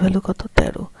অতিভুজের ভ্যালু কত?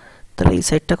 13, তাহলে এই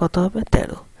সাইডটা কত হবে?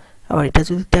 13। আবার এটা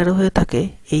যদি 13 হয়ে থাকে,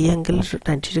 এই অ্যাঙ্গেলের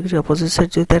 90 ডিগ্রি অপোজিট সাইড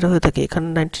যদি 13 হয়ে থাকে, এখানে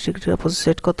 90 ডিগ্রি অপোজিট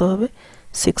সাইড কত হবে?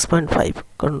 6.5,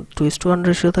 কারণ 2:1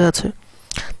 রেশিওতে আছে।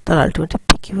 তার আলটিমেটলি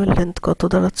পিকিউ এর লেন্থ কত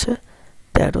দাঁড়াচ্ছে?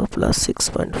 13 প্লাস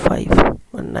 6.5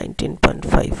 মানে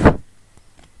 19.5।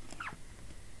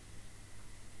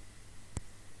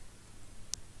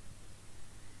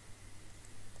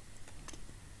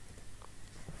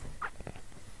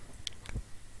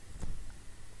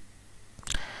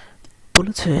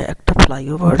 বলেছে একটা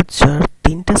ফ্লাইওভার যার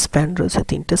 3টে স্প্যান রয়েছে,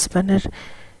 3টে স্প্যানের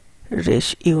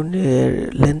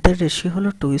লেন্থের রেশিও হলো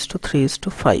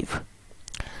 2:3:5।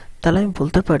 তাহলে আমি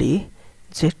বলতে পারি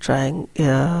যে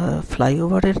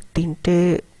ফ্লাইওভারের তিনটে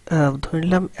ধরে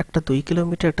নিলাম, একটা 2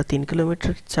 কিলোমিটার, একটা 3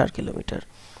 কিলোমিটার, 4 কিলোমিটার,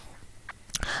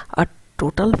 আর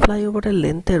টোটাল ফ্লাইওভারের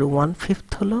লেন্থের 1/5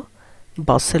 হলো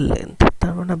বাসের লেন্থ।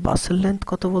 তার মানে বাসের লেন্থ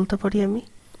কত বলতে পারি আমি?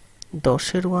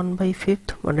 10-এর 1/5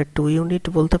 মানে 2 ইউনিট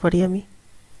বলতে পারি আমি।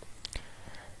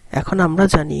 এখন আমরা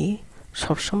জানি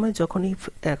সবসময় যখনই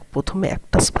প্রথমে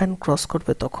একটা স্প্যান ক্রস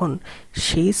করবে তখন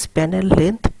সেই স্প্যানের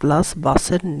লেন্থ প্লাস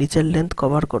বাসের নিচের লেন্থ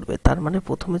কভার করবে। তার মানে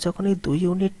প্রথমে যখন এই 2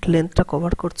 ইউনিট লেন্থটা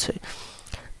কভার করছে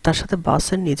তার সাথে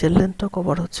বাসের নিজের লেন্থটাও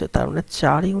কভার হচ্ছে, তার মানে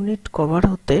 4 ইউনিট কভার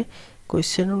হতে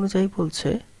কোয়েশ্চেন অনুযায়ী বলছে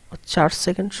 4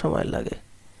 সেকেন্ড সময় লাগে।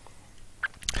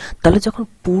 তাহলে যখন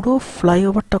পুরো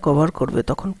ফ্লাইওভারটা কভার করবে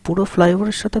তখন পুরো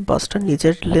ফ্লাইওভারের সাথে বাসটা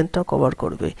নিজের লেন্থটা কভার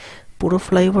করবে। পুরো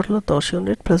ফ্লাইওভার হলো 10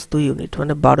 ইউনিট প্লাস 2 ইউনিট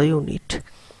মানে 12 ইউনিট।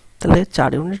 তাহলে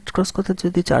 4 ইউনিট ক্রস করতে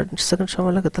যদি 4 সেকেন্ড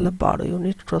সময় লাগে তাহলে 12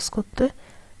 ইউনিট ক্রস করতে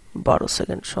 12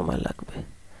 সেকেন্ড সময় লাগবে।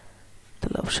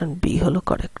 তাহলে অপশন বি হলো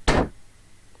কারেক্ট।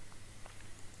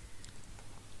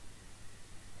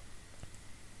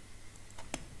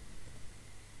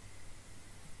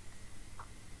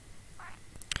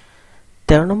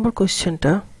 তেরো নম্বর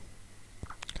কোয়েশ্চেনটা,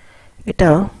 এটা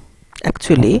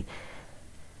অ্যাকচুয়ালি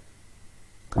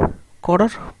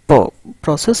করার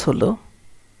প্রসেস হলো,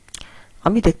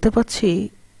 আমি দেখতে পাচ্ছি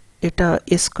এটা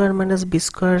a square minus b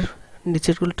square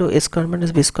নিচের গুলো a square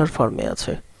minus b square ফর্মে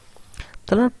আছে।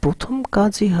 তাহলে প্রথম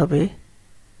কাজই হবে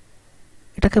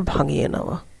এটাকে ভাঙিয়ে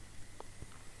নেওয়া।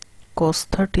 cos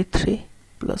 33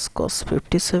 প্লাস cos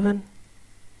 57,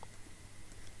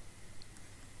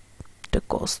 এটা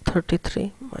cos 33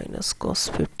 মাইনাস cos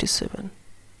 57,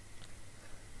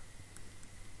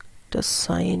 এটা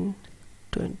sin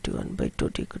 21/2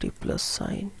 degree plus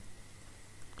sin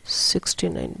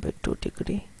 69/2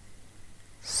 degree,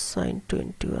 sin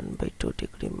 21/2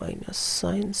 degree minus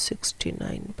sin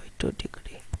 69/2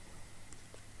 degree.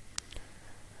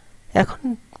 এখন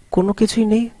কোনো কিছুই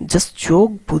নেই, জাস্ট যোগ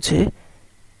বুঝে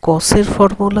কসের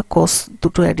ফর্মুলা, কস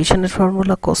দুটো অ্যাডিশনের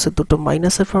ফর্মুলা, কসের দুটো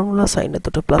মাইনাসের ফর্মুলা, সাইনের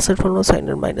দুটো প্লাসের ফর্মুলা,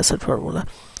 সাইনের মাইনাসের ফর্মুলা,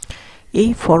 এই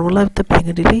ফর্মুলাতে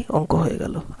ভেঙে দিলেই অঙ্ক হয়ে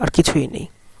গেল, আর কিছুই নেই।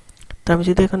 তা আমি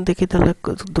যদি এখন দেখি তাহলে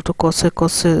দুটো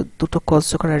কসে দুটো কস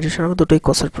যখন অ্যাডিশন হবে দুটোই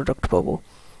কসের প্রোডাক্ট পাবো।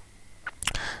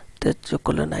 যোগ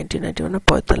করলে 90 মানে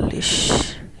 45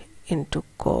 ইন্টু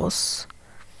কস।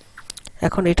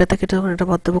 এখন এটা থেকে যখন এটা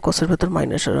বাদ দেবো কসের ভেতর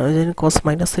মাইনাস হয়, জানি কস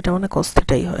মাইনাস থিটা মানে কস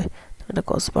থিটাই হয়, এটা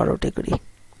কস 12 ডিগ্রি।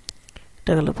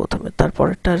 এটা গেল প্রথমে,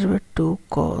 তারপরেরটা আসবে 2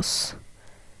 কস।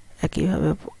 একইভাবে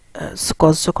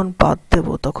কস যখন বাদ দেব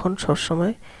তখন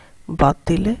সবসময় বাদ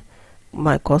দিলে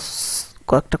কস,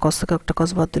 কয়েকটা কস থেকে একটা কস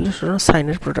বাদ দিলে সেটা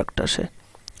সাইনের প্রোডাক্ট আসে,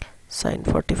 সাইন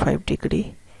 45 ডিগ্রি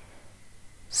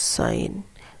সাইন।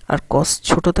 আর কস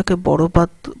ছোট থেকে বড়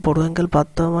অ্যাঙ্গেল বাদ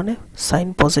দেওয়া মানে সাইন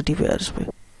পজিটিভে আসবে।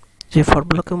 যে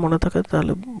ফর্মুলাকে মনে থাকে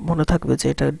তাহলে মনে থাকবে যে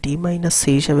এটা ডি মাইনাস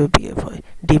সি হিসাবে বিহেভ হয়,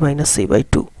 ডি মাইনাস সি বাই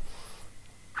 2,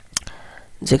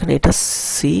 যেখানে এটা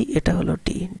সি এটা হলো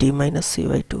D, D minus C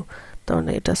by 2, তার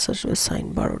মানে এটা আসবে সাইন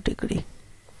 12 ডিগ্রি।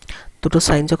 দুটো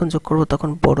সাইন যখন যোগ করবো তখন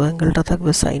বড় অ্যাঙ্গেলটা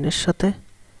থাকবে সাইনের সাথে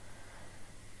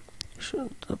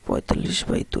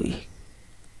 45/2,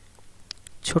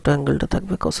 ছোট অ্যাঙ্গেলটা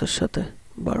থাকবে কসের সাথে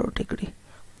 12 ডিগ্রি।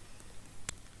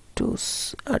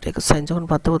 আর সাইন যখন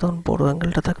বাদ দেবো তখন বড়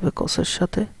অ্যাঙ্গেলটা থাকবে কসের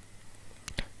সাথে,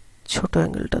 ছোট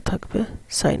অ্যাঙ্গেলটা থাকবে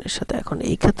সাইনের সাথে। এখন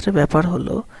এই ক্ষেত্রে ব্যাপার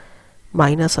হলো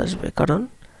মাইনাস আসবে, কারণ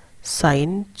সাইন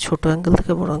ছোট অ্যাঙ্গেল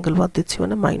থেকে বড় অ্যাঙ্গেল বাদ দিচ্ছি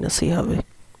মানে মাইনাসই হবে,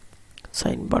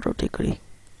 সাইন 12 ডিগ্রি।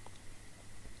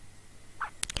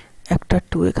 একটা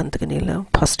 2 এখান থেকে নিলাম।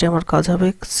 ফার্স্টে আমার কাজ হবে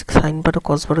সাইন 12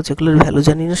 কস 12 যেগুলোর ভ্যালু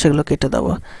জানি না সেগুলো কেটে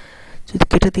দেওয়া। যদি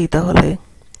কেটে দিই তাহলে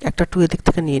একটা 2 এদিক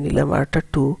থেকে নিয়ে নিলাম, আর একটা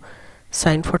 2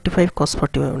 সাইন 45 কস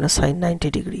 45 মানে সাইন 90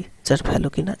 ডিগ্রি, যার ভ্যালু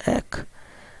কিনা 1।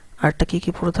 আরটা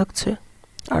কি পড়ে থাকছে,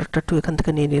 আর একটা 2 এখান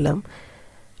থেকে নিয়ে নিলাম,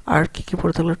 আর কি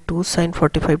পড়ে থাকলো 2 সাইন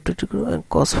 45 ডিগ্রি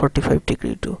কস 45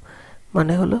 ডিগ্রি 2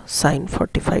 মানে হলো সাইন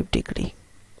 45 ডিগ্রি।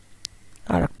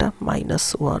 আর একটা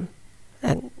 -1,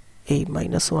 এই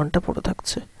 -1টা পড়ে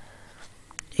থাকছে,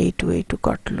 এই 2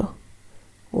 কাটলো,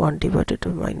 1 ডিভাইডেড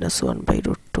বাই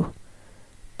 -1/√2,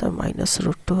 তা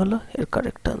 -√2 হলো এর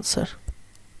কারেক্ট আনসার।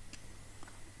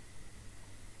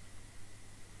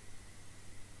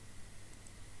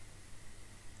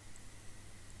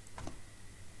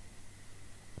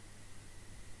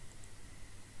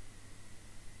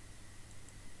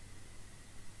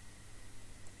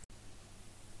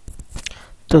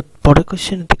 তো পরের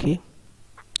কোশ্চেনে দেখি,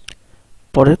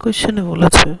 পরের কোশ্চেনে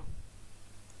বলেছে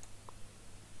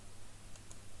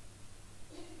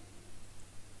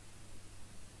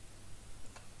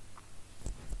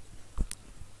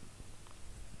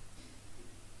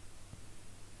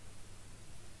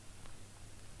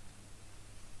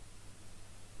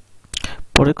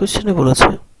পরের কোশ্চেনে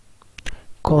বলেছে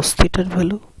cos থিটার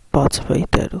ভ্যালু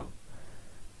 5/13,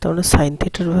 তার মানে sin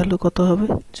থিটার ভ্যালু কত হবে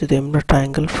যদি আমরা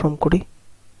ট্রায়াঙ্গেল ফর্ম করি?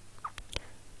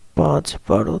 5,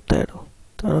 12, 13,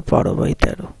 তার মানে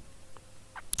 12/13।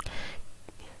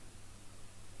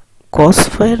 cos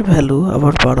phi এর ভ্যালু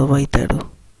আবার 12/13,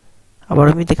 আবার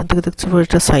আমি এখান থেকে দেখতে পারি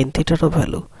এটা sin থিটারও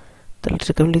ভ্যালু, তাহলে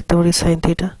এটাকে আমি লিখতে পারি sin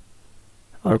থিটা,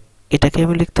 আর এটাকে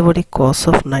আমি লিখতে পারি cos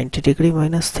of 90 degree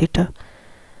minus theta.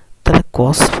 তাহলে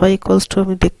cos phi equals to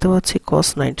আমি দেখতে পাচ্ছি cos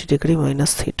 90 ডিগ্রি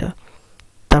মাইনাস থিটা,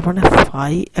 তার মানে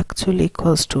phi actually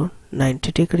equals to 90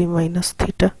 degree minus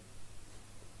theta,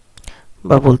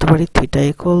 বা বলতে পারি theta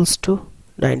equals to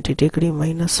 90 degree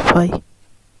minus phi।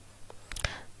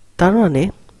 তার মানে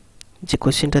যে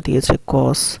কোশ্চেনটা দিয়েছে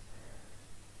cos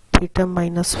theta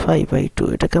minus phi by 2,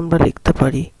 এটাকে আমরা লিখতে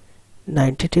পারি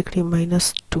 90 ডিগ্রি মাইনাস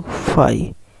 2 phi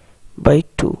বাই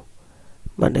 2,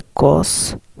 মানে cos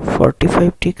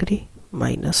 45 ডিগ্রি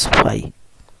মাইনাস phi।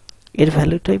 এর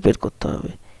ভ্যালুটাই বের করতে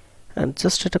হবে, and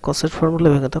জাস্ট এটা cos এর ফর্মুলা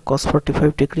ভেঙে দাও, cos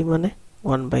 45 ডিগ্রি মানে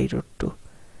 1/√2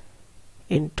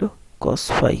 ইন্টু cos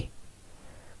phi।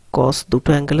 cos দুটো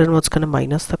অ্যাঙ্গেলের মাঝখানে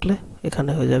মাইনাস থাকলে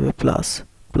এখানে হয়ে যাবে plus,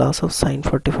 plus of sin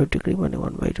 45 degree মানে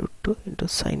 1/√2 ইন্টু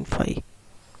sin phi।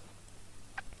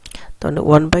 তাহলে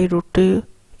 1/√2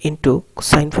 into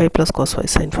sin phi plus cos phi।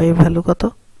 sin phi এর ভ্যালু কত?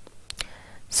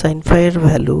 sin phi এর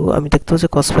ভ্যালু আমি দেখতে পাচ্ছি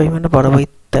cos phi মানে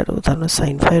 12/13, তাহলে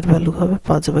sin phi এর ভ্যালু হবে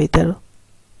 5/13।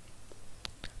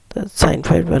 sin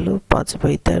phi এর ভ্যালু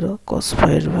 5/13, cos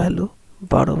phi এর ভ্যালু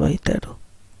 12/13,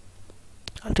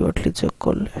 আলটিমেটলি যোগ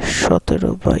করলে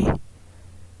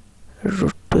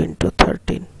 17/√2 ইন্টু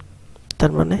 13,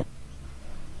 তার মানে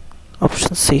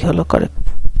অপশন সি হলো কারেক্ট।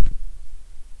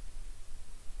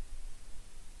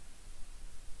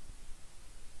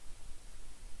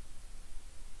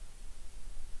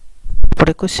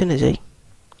 পরের কোশ্চেনে যাই।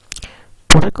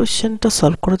 পরের কোশ্চেনটা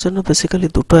সলভ করার জন্য বেসিক্যালি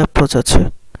দুটো অ্যাপ্রোচ আছে।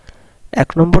 এক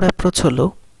নম্বর অ্যাপ্রোচ হলো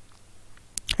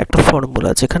একটা ফর্মুলা,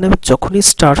 যেখানে যখনই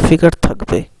স্টার ফিগার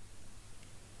থাকবে,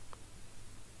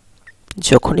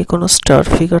 যখনই কোনো স্টার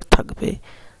ফিগার থাকবে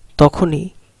তখনই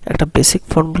একটা বেসিক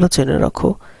ফর্মুলা জেনে রাখো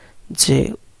যে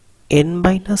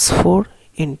n-4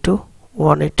 ইন্টু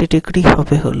 180 ডিগ্রি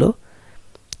হবে হলো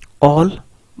অল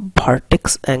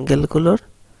ভার্টেক্স অ্যাঙ্গেলগুলোর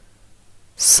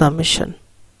সামেশন।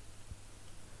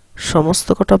 সমস্ত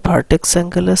কটা ভার্টেক্স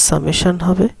অ্যাঙ্গেলের সামেশন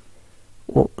হবে,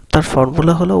 ও তার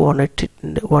ফর্মুলা হলো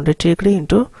 180 ডিগ্রি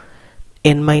ইন্টু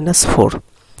n-4।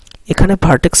 এখানে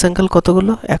ভার্টেক্স অ্যাঙ্গেল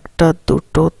কতগুলো? একটা,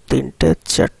 দুটো, তিনটে,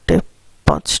 চারটে,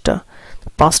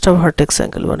 পাঁচটা ভার্টেক্স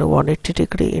অ্যাঙ্গেল, মানে 180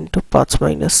 ডিগ্রি ইন্টু 5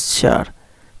 - 4,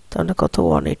 তাহলে কত?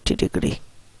 180 ডিগ্রি।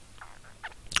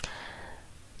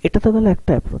 এটা তো গেল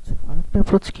একটা অ্যাপ্রোচ। আরেকটা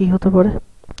অ্যাপ্রোচ কি হতে পারে?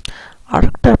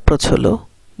 আরেকটা অ্যাপ্রোচ হলো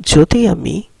যদি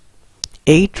আমি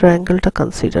এই ট্রায়াঙ্গেলটা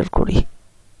কনসিডার করি,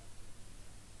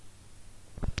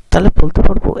 তাহলে বলতে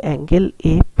পারবো অ্যাঙ্গেল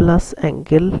এ প্লাস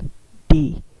অ্যাঙ্গেল ডি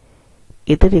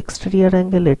এদের এক্সটেরিয়র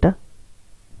অ্যাঙ্গেল এটা।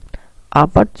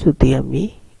 আবার যদি আমি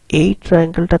এই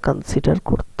ট্রায়াঙ্গেলটা কনসিডার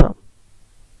করতাম,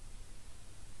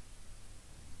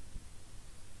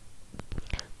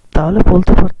 তাহলে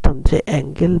বলতে পারতাম যে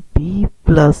অ্যাঙ্গেল বি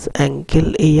প্লাস অ্যাঙ্গেল,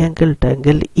 এই অ্যাঙ্গেলটা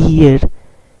অ্যাঙ্গেল ই এর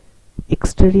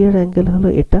এক্সটেরিয়র অ্যাঙ্গেল হলো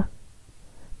এটা।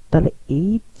 তাহলে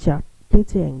এই চারটে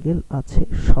যে অ্যাঙ্গেল আছে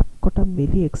সবকটা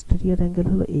মিলিয়ে এক্সটেরিয়র অ্যাঙ্গেল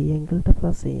হলো এই অ্যাঙ্গেলটা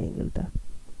প্লাস এই অ্যাঙ্গেলটা।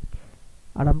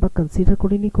 আর আমরা কনসিডার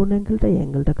করিনি কোন অ্যাঙ্গেলটা? এই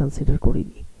অ্যাঙ্গেলটা কনসিডার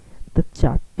করিনি। তো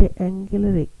চারটে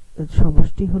অ্যাঙ্গেলের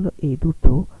সমষ্টি হলো এই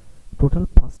দুটো, টোটাল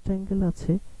 5টা অ্যাঙ্গেল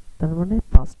আছে, তার মানে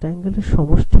 5টা অ্যাঙ্গেলের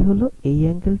সমষ্টি হলো এই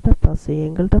অ্যাঙ্গেলটা প্লাস এই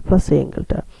অ্যাঙ্গেলটা প্লাস এই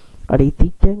অ্যাঙ্গেলটা। আর এই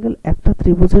তিনটে অ্যাঙ্গেল একটা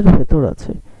ত্রিভুজের ভেতর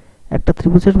আছে, একটা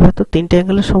ত্রিভুজের ভেতর তিনটে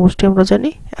অ্যাঙ্গেলের সমষ্টি আমরা জানি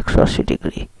 180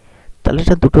 ডিগ্রি। তাহলে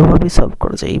এটা দুটো ভাবেই সলভ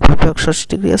করা যায়, এইভাবে 180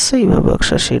 ডিগ্রি আসছে, এইভাবে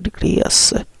 180 ডিগ্রি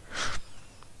আসছে।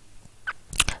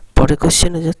 পরের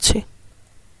কোশ্চেনে যাচ্ছি।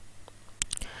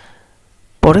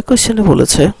 পরের কোশ্চেনে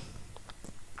বলেছে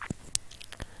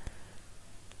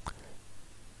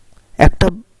একটা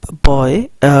বয়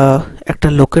একটা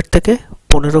লোকের থেকে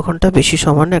 15 ঘন্টা বেশি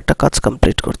সময় একটা কাজ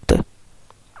কমপ্লিট করতে।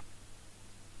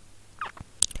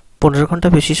 15 ঘন্টা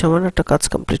বেশি সময় একটা কাজ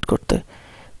কমপ্লিট করতে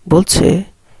বলছে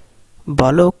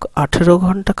বালক 18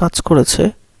 ঘন্টা কাজ করেছে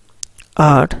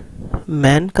আর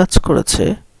ম্যান কাজ করেছে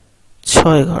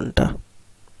 6 ঘন্টা।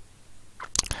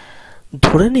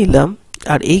 ধরে নিলাম,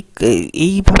 আর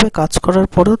এইভাবে কাজ করার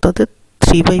পরেও তাদের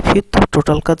 3/5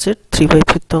 টোটাল কাজের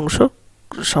 3/5 অংশ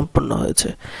সম্পন্ন হয়েছে।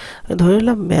 ধরে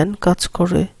নিলাম ম্যান কাজ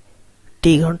করে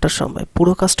টি ঘন্টা সময়,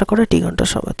 পুরো কাজটা করে টি ঘন্টা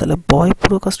সময়, তাহলে বয়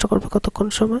পুরো কাজটা করবে কতক্ষণ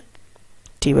সময়?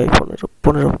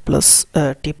 টি/15 প্লাস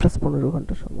টি প্লাস 15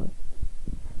 ঘন্টা সময়।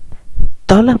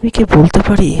 তাহলে আমি কি বলতে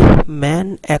পারি ম্যান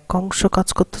এক অংশ কাজ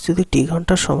করতে যদি টি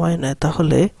ঘন্টা সময় নেয়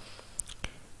তাহলে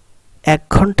 1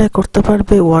 ঘন্টায় করতে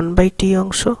পারবে 1/t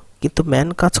অংশ, কিন্তু ম্যান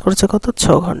কাজ করেছে কত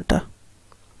 6 ঘন্টা,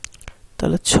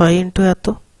 তাহলে 6 ইন্টু এত,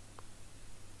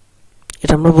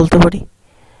 এটা আমরা বলতে পারি।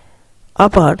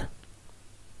 আবার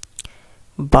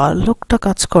বালকটা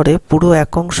কাজ করে পুরো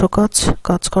 1 অংশ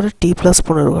কাজ করে t প্লাস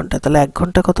 15 ঘন্টা, তাহলে 1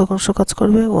 ঘন্টা কত অংশ কাজ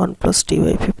করবে 1 প্লাস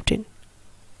t/15,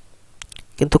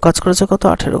 কিন্তু কাজ করেছে কত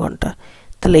 18 ঘন্টা।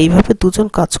 তাহলে এইভাবে দুজন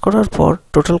কাজ করার পর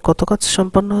টোটাল কত কাজ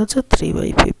সম্পন্ন হয়েছে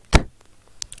 3/5।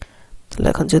 তাহলে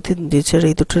এখন যদি নিচের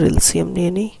এই দুটোর এলসিএম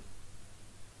নিয়ে নিই,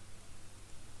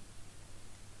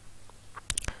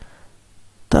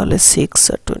 তাহলে 6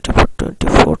 আর 24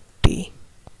 24t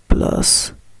প্লাস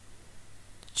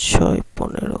 6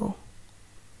 15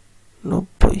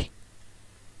 90,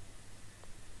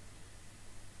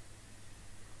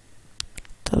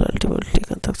 তাহলে আলটিমেটলি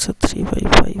এখানে থাকছে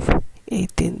 3/5, এই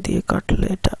 3 দিয়ে কাটলে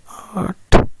এটা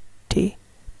 8t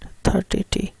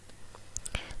 30t।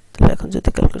 তাহলে এখন যদি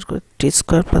ক্যালকুলেট করি t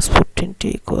square plus 15t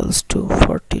equals to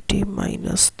 40t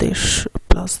minus 150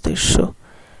 plus 150,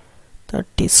 তার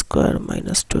t square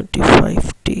minus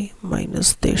 25t minus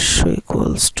 150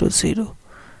 equals to 0।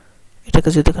 এটাকে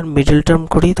যদি এখন মিডল টার্ম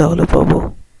করি তাহলে পাবো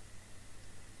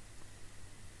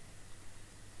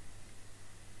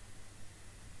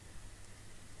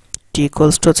t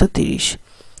ইকুয়ালস টু আছে 30।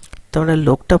 তার মানে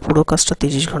লোকটা পুরো কাজটা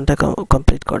 30 ঘন্টায়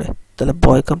কমপ্লিট করে, তাহলে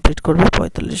বয় কমপ্লিট করবে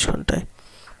 45 ঘন্টায়।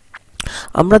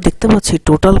 আমরা দেখতে পাচ্ছি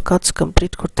টোটাল কাজ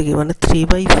কমপ্লিট করতে গিয়ে মানে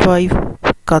 3/5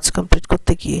 কাজ কমপ্লিট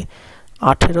করতে গিয়ে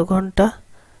 18 ঘন্টা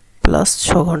প্লাস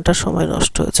 6 ঘন্টা সময়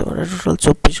নষ্ট হয়েছে, মানে টোটাল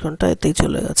 24 ঘন্টা এতেই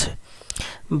চলে গেছে।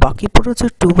 বাকি পড়েছে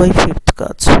 2/5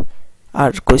 কাজ, আর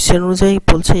কোয়েশ্চেন অনুযায়ী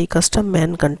বলছে এই কাজটা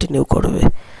ম্যান কন্টিনিউ করবে,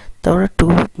 তার মানে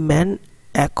ম্যান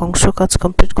 1 অংশ কাজ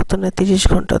কমপ্লিট করতে নেয় 30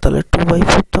 ঘন্টা, তাহলে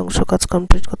 2/5 অংশ কাজ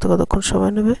কমপ্লিট করতে কতক্ষণ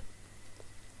সময় নেবে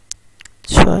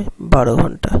 12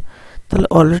 ঘন্টা। তাহলে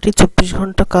অলরেডি 24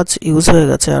 ঘন্টা কাজ ইউজ হয়ে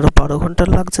গেছে, আরো 12 ঘন্টা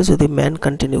লাগছে যদি ম্যান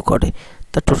কন্টিনিউ করে,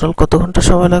 তা টোটাল কত ঘন্টা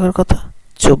সময় লাগার কথা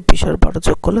 24 আর 12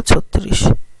 যোগ করলে 36।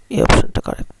 এই অপশনটা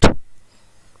কারেক্ট।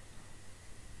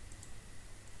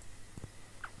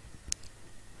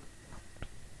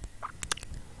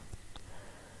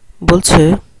 বলছে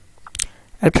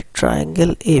একটা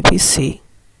ট্রায়াঙ্গেল এবিসি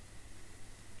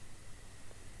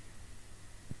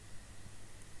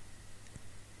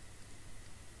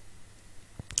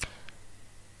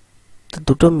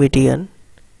দুটো মিডিয়ান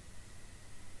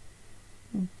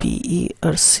বিই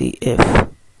আর সিএফ,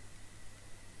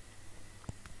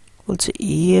 বলছে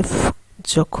ইএফ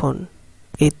যখন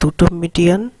এই দুটো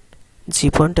মিডিয়ান জি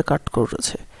পয়েন্টে কাট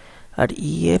করেছে আর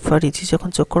ইএফ আর ইজি যখন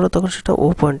যোগ করো তখন সেটা ও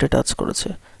পয়েন্টে টাচ করেছে,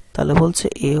 তাহলে বলছে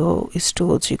এও ইস টু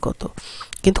ওজি কত।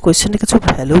 কিন্তু কোয়েশ্চেনে কিছু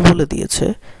ভ্যালু বলে দিয়েছে,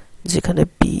 যেখানে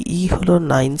বিই হলো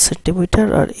 9 সেন্টিমিটার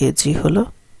আর এজি হলো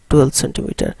 12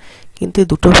 সেন্টিমিটার, কিন্তু এই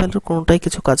দুটো ভ্যালুর কোনোটাই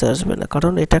কিছু কাজে আসবে না,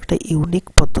 কারণ এটা একটা ইউনিক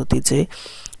পদ্ধতি যে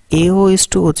এও is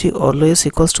to OG always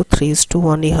equals to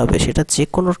 3:1ই হবে, সেটা যে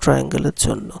কোনো ট্রায়াঙ্গেলের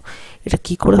জন্য। এটা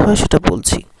কি করে হয় সেটা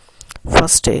বলছি।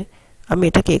 ফার্স্টে আমি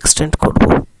এটাকে এক্সটেন্ড করব,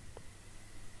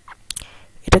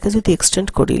 এটাকে যদি এক্সটেন্ড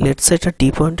করি লেটস সে এটা ডি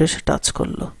পয়েন্টে এসে টাচ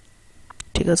করলো,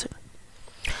 ঠিক আছে,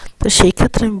 তো সেই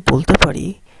ক্ষেত্রে আমি বলতে পারি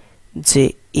যে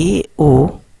এও,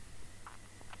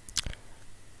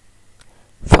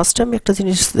 ফার্স্টে আমি একটা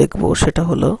জিনিস দেখব সেটা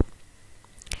হলো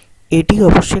এডি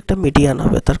অবশ্যই একটা মিডিয়ান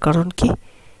হবে, তার কারণ কি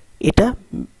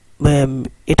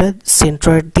এটা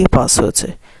সেন্ট্রয়েড দিয়ে পাস হয়েছে,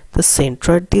 তো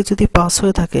সেন্ট্রয়েড দিয়ে যদি পাস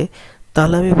হয়ে থাকে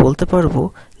তাহলে আমি বলতে পারবো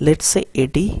let's say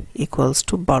eddy equals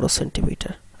to 12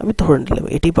 centimetre, আমি ধরে নিলাম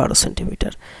এডি 12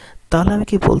 সেন্টিমিটার, তাহলে আমি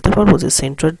কি বলতে পারবো যে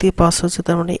সেন্ট্রয়েড দিয়ে পাস হয়েছে,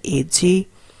 তার মানে এজি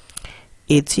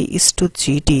ইস টু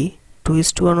জিডি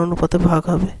 2:1 অনুপাতে ভাগ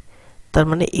হবে, তার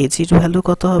মানে এজির ভ্যালু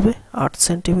কত হবে 8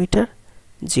 সেন্টিমিটার,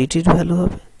 জিডির ভ্যালু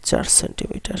হবে 4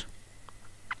 সেন্টিমিটার,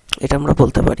 এটা আমরা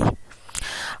বলতে পারি।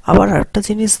 আবার আরেকটা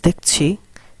জিনিস দেখছি,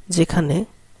 যেখানে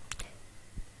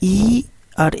ই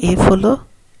আর এফ হলো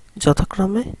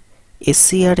যথাক্রমে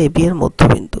এসি আর এবি এর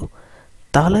মধ্যবিন্দু,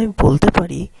 তাহলে আমি বলতে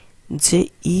পারি যে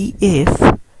ই এফ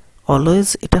অলওয়েজ,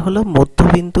 এটা হলো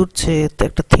মধ্যবিন্দুর যে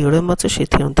একটা থিওরেম আছে সেই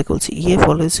থিওরেম থেকে বলছি, E F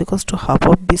always equals to half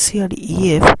of BC R E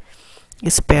F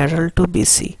is parallel to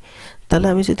BC. তাহলে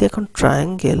আমি যদি এখন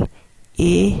triangle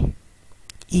A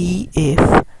E F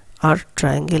R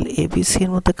triangle ABC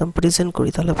এর মধ্যে কম্পারিজন করি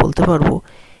তাহলে বলতে পারবো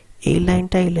এই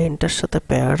লাইনটা এই লাইনটার সাথে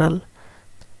প্যারালাল,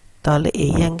 তাহলে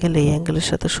এই অ্যাঙ্গেলের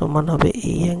সাথে সমান হবে,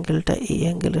 এই অ্যাঙ্গেলটা এই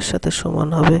অ্যাঙ্গেলের সাথে সমান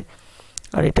হবে,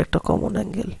 আর এটা একটা কমন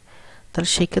অ্যাঙ্গেল। তাহলে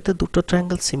সেই ক্ষেত্রে দুটো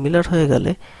ট্রায়াঙ্গেল সিমিলার হয়ে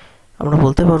গেলে আমরা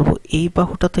বলতে পারবো এই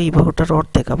বাহুটা তো এই বাহুটার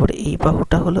অর্ধেক, আবার এই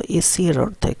বাহুটা হলো এসি এর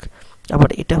অর্ধেক, আবার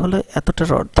এটা হলো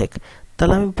এতটার অর্ধেক,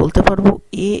 তাহলে আমি বলতে পারবো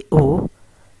এ ও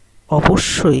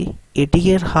অবশ্যই এডি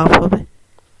এর হাফ হবে,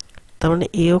 তার মানে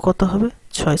এ ও কত হবে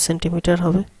 6 সেন্টিমিটার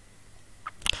হবে,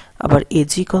 আবার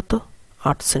এজি কত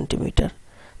 8 সেন্টিমিটার।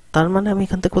 তার মানে আমি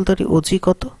এখান থেকে বলতে পারি ওজি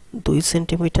কত 2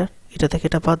 সেন্টিমিটার, এটা থেকে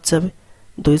এটা বাদ যাবে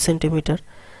 2 সেন্টিমিটার।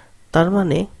 তার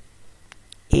মানে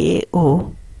এ ও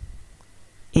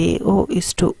ইস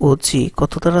টু ওজি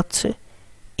কত দাঁড়াচ্ছে,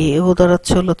 এ ও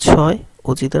দাঁড়াচ্ছে হলো 6,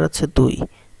 ওজি দাঁড়াচ্ছে 2,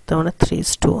 তার মানে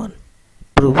 3:1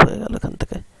 প্রুভ হয়ে গেল এখান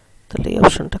থেকে। তাহলে এই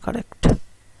অপশনটা কারেক্ট।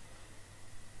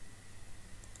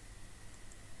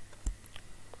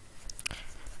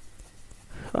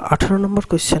 18 নম্বর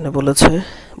কোশ্চেনে বলেছে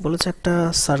একটা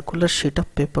সার্কুলার শিট অফ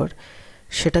পেপার,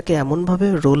 সেটাকে এমনভাবে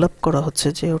রোল আপ করা হচ্ছে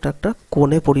যে ওটা একটা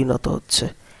কোণে পরিণত হচ্ছে।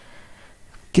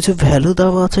 কিছু ভ্যালু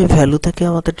দেওয়া আছে, ভ্যালু থেকে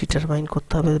আমাদের ডিটারমাইন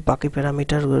করতে হবে বাকি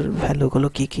প্যারামিটার ভ্যালুগুলো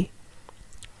কি কি।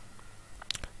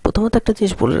 প্রথমত একটা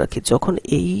জিনিস বলে রাখি, যখন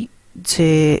এই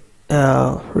যে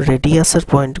রেডিয়াসের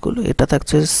পয়েন্টগুলো, এটা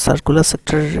থাকছে সার্কুলার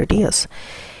সেক্টরের রেডিয়াস,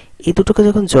 এই দুটোকে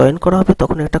যখন জয়েন করা হবে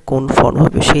তখন একটা কোণ ফর্ম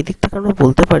হবে। সেই দিক থেকে আমরা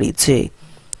বলতে পারি যে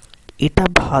এটা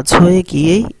ভাঁজ হয়ে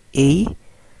গিয়েই এই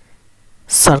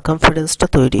সার্কামফারেন্সটা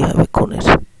তৈরি হবে কোণের।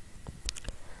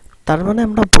 তার মানে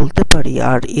আমরা বলতে পারি,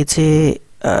 আর এই যে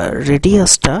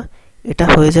রেডিয়াসটা এটা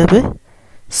হয়ে যাবে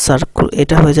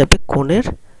এটা হয়ে যাবে কোণের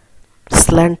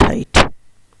স্ল্যান্ট হাইট।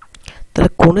 তাহলে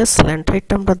কোণের স্ল্যান্ট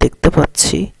হাইটটা আমরা দেখতে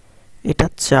পাচ্ছি এটা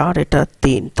 4, এটা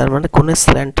 3, তার মানে কোণের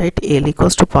স্ল্যান্ট হাইট L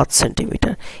 = 5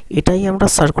 সেন্টিমিটার। এটাই আমরা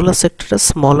সার্কুলার সেক্টরে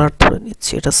স্মল আর ধরে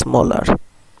নিচ্ছি, এটা স্মল আর।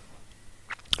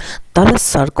 তাহলে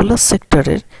সার্কুলার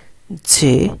সেক্টরের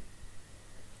যে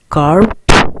কার্ভড,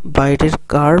 বাইরের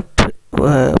কার্ভড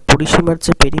পরিসীমার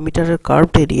যে পেরিমিটারের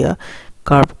কার্ভড এরিয়া,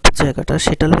 কার্ভড জায়গাটা,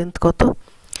 সেটার লেন্থ কত?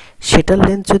 সেটার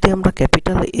লেন্থ যদি আমরা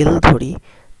ক্যাপিটাল এল ধরি,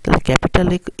 তাহলে ক্যাপিটাল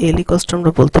এল =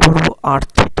 আমরা বলতে পারবো r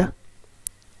থিটা।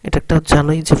 এটা একটা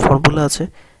জানোই যে ফর্মুলা আছে,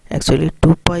 অ্যাকচুয়ালি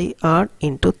 2πr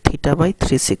 ×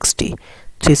 θ/360।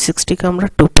 360 কে আমরা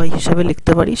 2π হিসাবে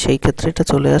লিখতে পারি, সেই ক্ষেত্রে এটা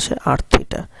চলে আসে r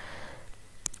থিটা।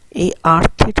 এই r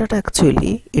থিটাটা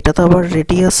অ্যাকচুয়ালি, এটা তো আবার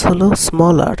রেডিয়াস হলো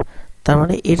স্মল r, তার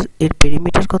মানে এর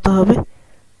পেরিমিটার কত হবে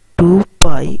 2π।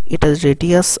 এটা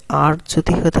রেডিয়াস r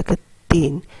যদি হয়ে থাকে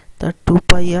 3, তার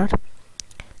 2πr,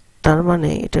 তার মানে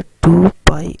এটা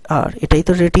 2πr, এটাই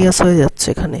তো রেডিয়াস হয়ে যাচ্ছে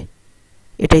এখানে,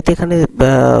 এটাই তো এখানে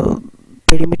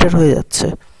পেরিমিটার হয়ে যাচ্ছে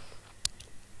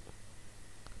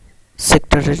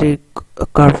সেক্টরের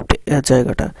কার্ভড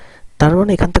জায়গাটা। তার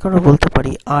মানে এখান থেকে আমরা বলতে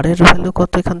পারি r এর ভ্যালু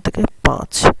কত, এখান থেকে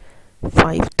 5 θ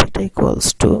 =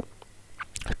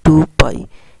 2π,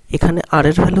 এখানে r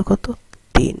এর ভ্যালু কত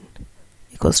 3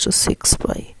 = 6π,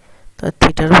 তার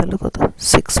থিটার ভ্যালু কত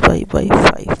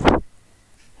 6π/5।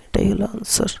 এটাই হলো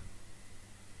আনসার।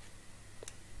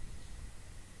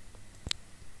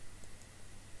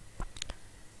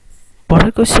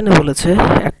 পরের কোশ্চেনে বলেছে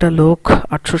একটা লোক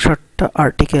 860টা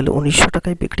আর্টিকেল 1900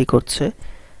 টাকায় বিক্রি করছে,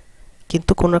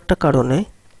 কিন্তু কোনো একটা কারণে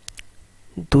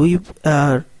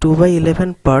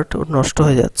 2/11 পার্ট নষ্ট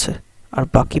হয়ে যাচ্ছে, আর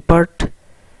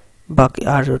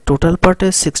আর টোটাল পার্টে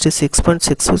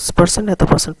 66.66% এত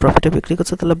পার্সেন্ট প্রফিটে বিক্রি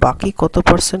করছে। তাহলে বাকি কত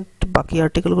পার্সেন্ট, বাকি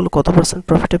আর্টিকেলগুলো কত পার্সেন্ট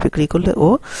প্রফিটে বিক্রি করলে ও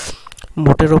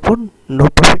মোটের ওপর নো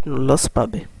প্রফিট নো লস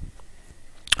পাবে।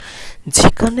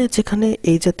 যেখানে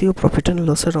এই জাতীয় প্রফিট অ্যান্ড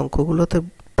লসের অঙ্কগুলোতে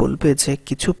বলবে যে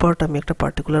কিছু পার্ট আমি একটা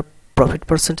পার্টিকুলার প্রফিট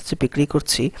পার্সেন্টেজে বিক্রি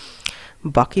করছি,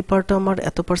 বাকি পার্ট আমার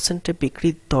এত পার্সেন্টে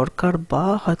বিক্রির দরকার, বা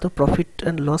হয়তো প্রফিট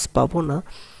অ্যান্ড লস পাবো না,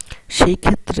 সেই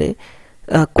ক্ষেত্রে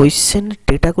কোয়েশ্চেনের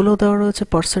ডেটাগুলো দেওয়া রয়েছে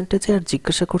পার্সেন্টেজে আর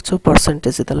জিজ্ঞাসা করছে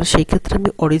পার্সেন্টেজে। তাহলে সেই ক্ষেত্রে আমি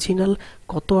অরিজিনাল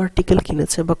কত আর্টিকেল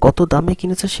কিনেছে বা কত দামে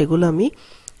কিনেছে সেগুলো আমি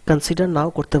কনসিডার নাও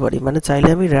করতে পারি, মানে চাইলে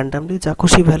আমি র্যান্ডামলি যা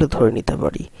খুশি ভ্যালু ধরে নিতে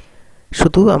পারি।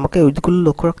 শুধু আমাকে ওইগুলো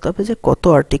লক্ষ্য রাখতে হবে যে কত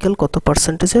আর্টিকেল কত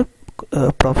পার্সেন্টেজে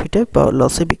প্রফিটে বা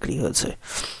লসে বিক্রি হয়েছে।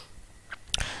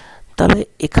 তাহলে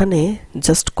এখানে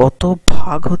জাস্ট কত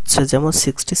ভাগ হচ্ছে, যেমন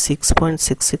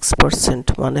 66.66%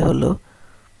 মানে হলো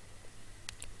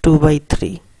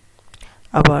 2/3,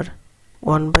 আবার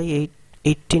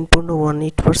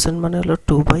 1/18.18% মানে হলো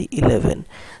 2/11।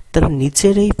 তাহলে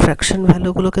নিচের এই ফ্র্যাকশন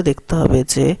ভ্যালুগুলোকে দেখতে হবে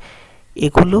যে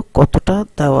এগুলো কতটা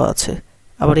দেওয়া আছে,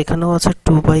 আবার এখানেও আছে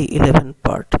 2/11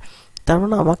 পার্ট। তার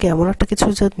মানে আমাকে এমন একটা কিছু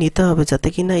নিতে হবে যাতে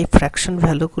কিনা এই ফ্র্যাকশন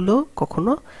ভ্যালুগুলো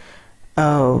কখনো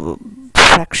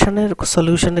ফ্র্যাকশনের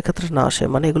সলিউশনের ক্ষেত্রে না আসে,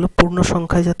 মানে এগুলো পূর্ণ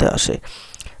সংখ্যায় যাতে আসে।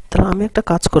 তাহলে আমি একটা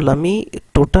কাজ করলাম, আমি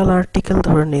টোটাল আর্টিকেল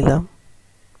ধরে নিলাম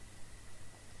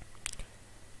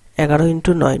 11 ×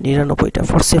 9 99টা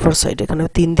ফর সেফার সাইড। এখানে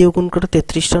 3 দিয়ে গুণ করে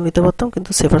 33টা নিতে পারতাম,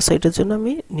 কিন্তু সেফার সাইডের জন্য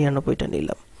আমি 99টা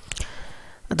নিলাম।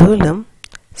 ধরলাম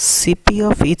সিপি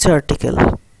অফ ইচ আর্টিকেল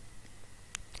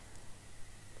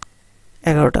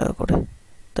 11 টাকা করে,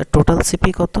 তার টোটাল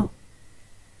সিপি কত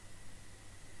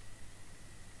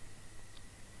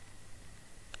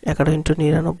 11 ইন্টু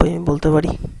 99 আমি বলতে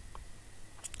পারি।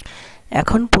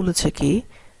 এখন বলেছে কি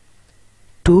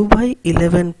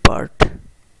 2/11 পার্ট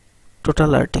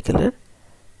টোটাল আর্টিকেলের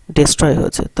ডেস্ট্রয়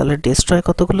হয়েছে, তাহলে ডেস্ট্রয়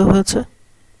কতগুলো হয়েছে?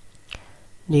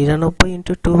 99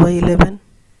 ইন্টু 2/11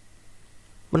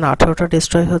 মানে 18টা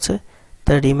ডেস্ট্রয় হয়েছে,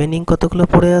 তার রিমেনিং কতগুলো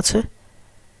পড়ে আছে?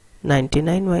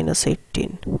 99 মাইনাস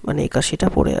 18 মানে 81টা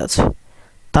পড়ে আছে।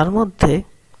 তার মধ্যে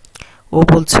ও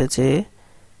বলছে যে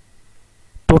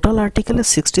টোটাল আর্টিকেলে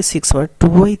 66 মানে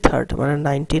 2/3 মানে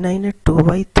 99 এর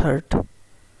 2/3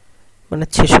 মানে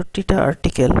 66টা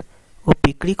আর্টিকেল ও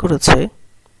বিক্রি করেছে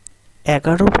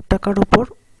 11 টাকার উপর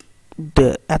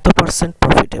এত পার্সেন্ট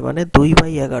প্রফিটে, মানে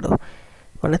 2/11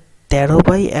 মানে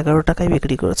 13/11 টাকায়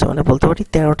বিক্রি করেছে, মানে বলতে পারি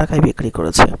 13 টাকায় বিক্রি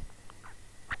করেছে।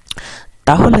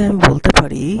 তাহলে আমি বলতে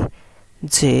পারি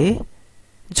যে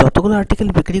যতগুলো আর্টিকেল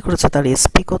বিক্রি করেছে তার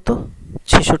এসপি কত?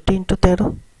 66 ইন্টু 13,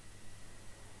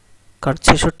 কারণ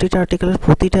 66টা আর্টিকেলের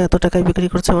প্রতিটা এত টাকায় বিক্রি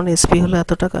করেছে মানে এসপি হলো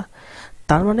এত টাকা।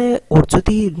 তার মানে ওর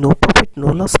যদি নো প্রফিট নো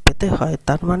লস পেতে হয়,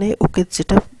 তার মানে ওকে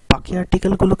যেটা বাকি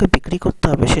আর্টিকেলগুলোকে বিক্রি করতে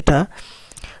হবে সেটা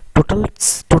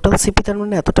টোটাল সিপি তার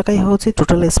মানে এত টাকাই হওয়া উচিত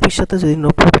টোটাল এসপির সাথে, যদি নো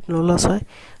প্রফিট নো লস হয়।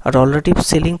 আর অলরেডি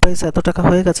সেলিং প্রাইস এত টাকা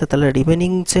হয়ে গেছে, তাহলে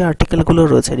রিমেনিং যে আর্টিকেলগুলো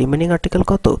রয়েছে, রিমেনিং আর্টিকেল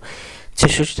কত?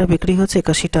 66টা বিক্রি হয়েছে,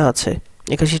 81টা আছে,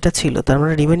 81টা ছিল, তার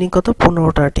মানে রিমেনিং কত?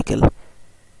 15টা আর্টিকেল।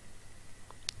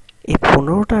 এই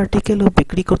 15টা আর্টিকেলও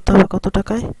বিক্রি করতে হবে কত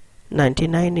টাকায়?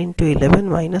 99 ইন্টু 11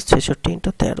 মাইনাস 66 ইন্টু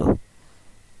 13।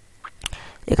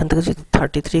 এখান থেকে যদি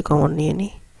 33 কমন নিয়ে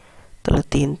নিই, তাহলে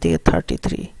 3 থেকে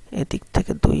 33, এদিক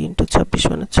থেকে 2 ইন্টু 26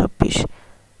 মানে 26,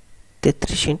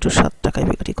 33 ইন্টু 7 টাকায়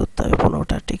বিক্রি করতে হবে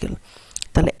 15টা আর্টিকেল।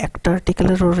 তাহলে একটা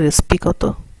আর্টিকেলের ওর এসপি কত?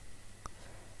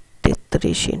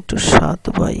 33 ইন্টু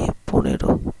 7/15,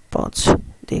 5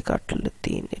 দিয়ে কাটলে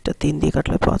 3, এটা 3 দিয়ে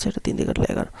কাটলে 5, এটা 3 দিয়ে কাটলে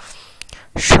 11,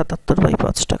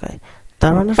 77/5 টাকায়।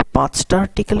 তার মানে 5টা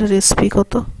আর্টিকেলের এসপি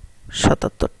কত?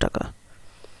 77 টাকা।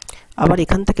 আবার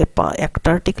এখান থেকে একটা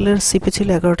আর্টিকেলের সিপি ছিল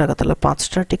 11 টাকা, তাহলে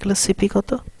 5টা আর্টিকেলের সিপি কত?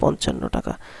 55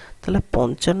 টাকা। তাহলে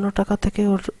 55 টাকা থেকে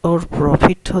ওর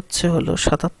প্রফিট হচ্ছে হলো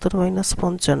 77 মাইনাস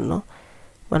 55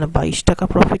 মানে 22 টাকা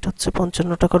প্রফিট হচ্ছে।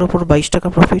 55 টাকার উপর 22 টাকা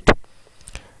প্রফিট,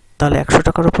 তাহলে 100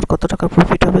 টাকার উপর কত টাকা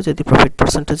প্রফিট হবে? যদি প্রফিট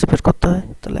পার্সেন্টেজ বের করতে হয়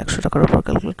তাহলে 100 টাকার উপর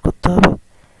ক্যালকুলেট করতে হবে।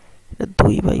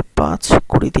 2/5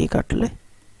 20 দিয়ে কাটলে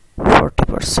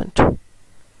 40%,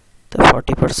 তো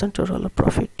 40% ওর হলো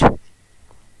প্রফিট।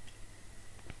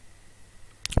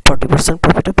 40%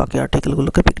 প্রফিটে বাকি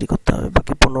আর্টিকেলগুলোকে বিক্রি করতে হবে,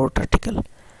 বাকি 15টা আর্টিকেল।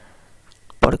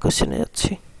 পরে কোশ্চেনে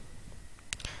যাচ্ছি।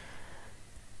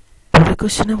 পরে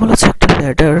কোশ্চেনে বলেছে একটা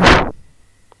ল্যাডার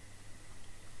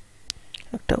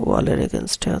একটা ওয়ালের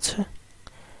এগেইনস্টে আছে।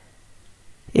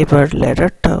 এবার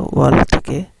ল্যাডারটা ওয়াল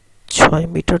থেকে 6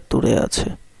 মিটার দূরে আছে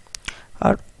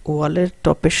আর ওয়ালের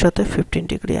টপের সাথে 15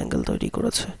 ডিগ্রি অ্যাঙ্গেল তৈরি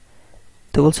করেছে।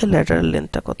 তো বলছে ল্যাডারের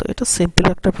লেন্থটা কত? এটা সিম্পল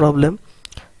একটা প্রবলেম,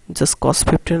 জাস্ট cos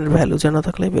 15 এর ভ্যালু জানা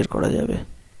থাকলে বের করা যাবে।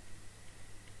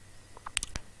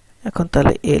 এখন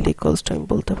তাহলে L ইকুয়ালস টু আমি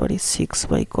বলতে পারি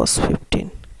 6/cos 15।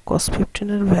 cos 15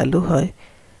 এর ভ্যালু হয়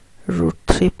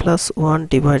 √3 প্লাস 1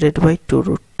 ডিভাইডেড বাই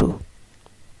 2√2,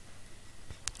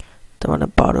 তার মানে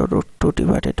 12√2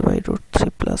 ডিভাইডেড বাই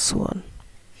 √3 প্লাস 1।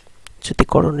 যদি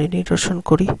করণীয় নিরসন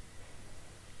করি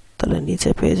তাহলে নিচে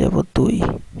পেয়ে যাব 2,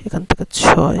 এখান থেকে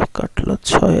 6 কাটলো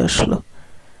 6 আসলো,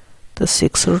 তো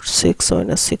 6√6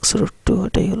 মাইনাস 6√2,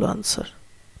 এটাই হলো আনসার।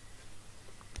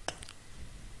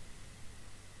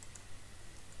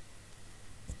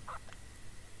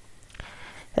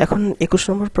 এখন 21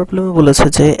 নম্বর প্রবলেমে বলেছে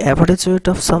যে average weight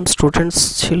of some students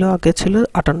ছিল, আগে ছিল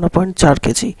 58.4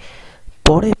 কেজি,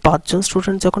 পরে 5 জন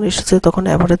স্টুডেন্ট যখন এসেছে তখন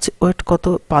অ্যাভারেজ ওয়েট কত?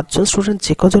 5 জন স্টুডেন্ট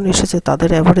যে কজন এসেছে তাদের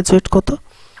অ্যাভারেজ ওয়েট কত?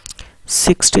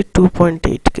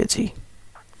 62.8 কেজি।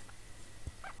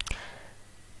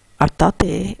 আর তাতে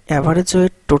অ্যাভারেজ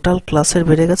ওয়েট টোটাল ক্লাসের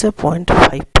বেড়ে গেছে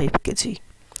 0.55 কেজি।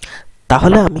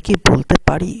 তাহলে আমি কি বলতে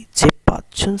পারি যে 5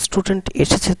 জন স্টুডেন্ট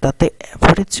এসেছে তাতে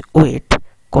অ্যাভারেজ ওয়েট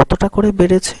কতটা করে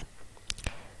বেড়েছে?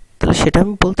 তাহলে সেটা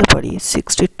আমি বলতে পারি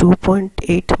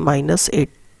 62.8 মাইনাস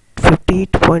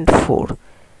 58.4,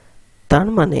 তার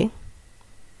মানে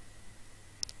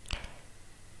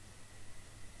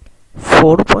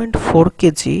 4.4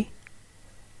 কেজি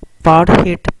পার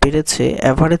হেড বেড়েছে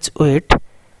অ্যাভারেজ ওয়েট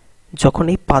যখন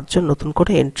এই 5 জন নতুন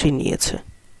করে এন্ট্রি নিয়েছে।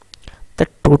 তা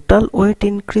টোটাল ওয়েট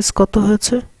ইনক্রিজ কত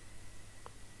হয়েছে?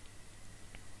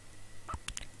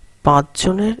 5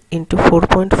 জনের ইন্টু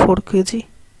 4.4 কেজি,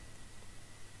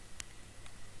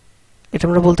 এটা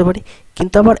আমরা বলতে পারি।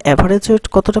 কিন্তু আবার অ্যাভারেজ ওয়েট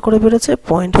কতটা করে বেড়েছে?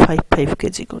 0.55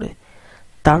 কেজি করে।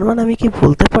 তার মানে আমি কি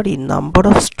বলতে পারি নাম্বার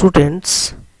অফ স্টুডেন্টস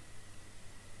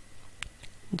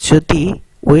যদি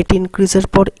ওয়েট ইনক্রিজের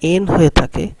পর n হয়ে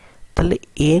থাকে তাহলে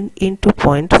n ইন্টু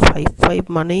 0.55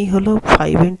 মানেই হলো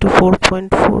 5 ইন্টু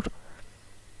 4.4।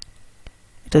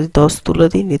 এটা যদি 10 তুলে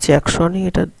দিই, নিচে 100 আনি,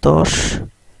 এটা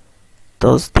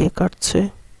 10 দিয়ে কাটছে,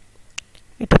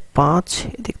 এটা 5,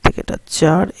 এদিক থেকে এটা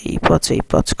 4, এই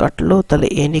 5 কাটলো, তাহলে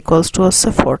n ইকুয়ালস টু আসছে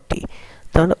 40।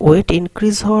 তাহলে ওয়েট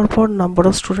ইনক্রিজ হওয়ার পর নাম্বার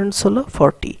অফ স্টুডেন্টস হলো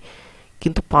 40,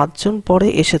 কিন্তু 5 জন পরে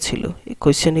এসেছিল, এই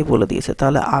কোয়েশ্চেনই বলে দিয়েছে।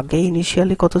 তাহলে আগে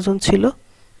ইনিশিয়ালি কতজন ছিল?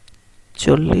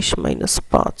 40 মাইনাস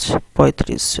 5,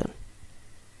 35 জন।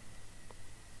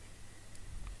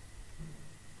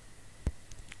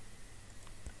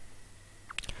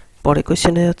 পরে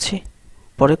কোয়েশ্চেনে যাচ্ছি।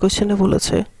 পরে কোয়েশ্চেনে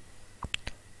বলেছে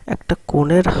একটা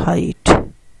কোণের হাইট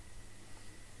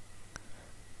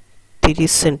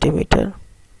 30 সেন্টিমিটার।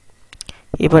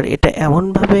 এবার এটা এমন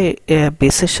ভাবে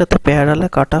বেসের সাথে প্যারালালে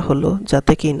কাটা হলো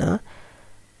যাতে কিনা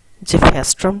যে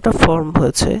ফ্যাস্ট্রামটা ফর্ম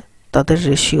হয়েছে তাদের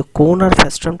রেশিও, কোণ আর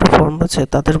ফ্যাস্ট্রামটা ফর্ম হয়েছে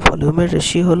তাদের ভলিউমের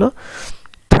রেশিও হলো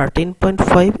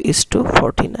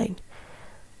 13.5:49।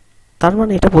 তার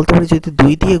মানে এটা বলতে পারি, যদি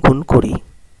 2 দিয়ে গুণ করি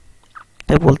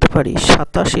তাই বলতে পারি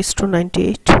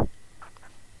 27:98।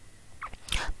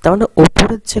 তার মানে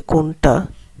ওপরের যে কোণটা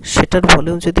সেটার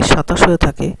ভলিউম যদি 27 হয়ে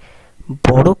থাকে,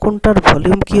 বড় কোণটার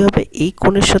ভলিউম কি হবে? এই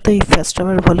কোণের সাথে এই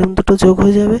ফ্যাস্ট্রামের ভলিউম দুটো যোগ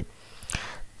হয়ে যাবে।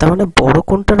 তার মানে বড়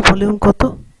কোণটার ভলিউম কত?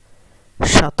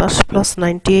 27 প্লাস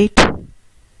 98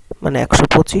 মানে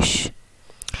 125।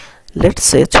 লেটস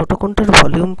সে ছোট কোণটার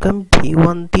ভলিউমকে আমি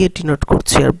V1 দিয়ে ডিনোট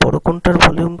করছি আর বড় কোণটার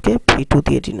ভলিউমকে V2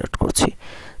 দিয়ে ডিনোট করছি।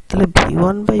 তাহলে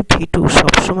V1 বাই V2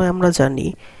 সবসময় আমরা জানি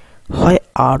হয়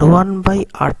R1 বাই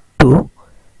R2,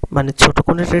 মানে ছোট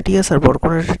কোণের রেডিয়াস আর বড়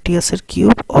কোণের রেডিয়াসের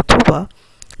কিউব, অথবা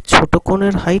ছোট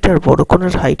কোণের হাইট আর বড়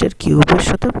কোণের হাইটের কিউবের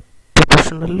সাথে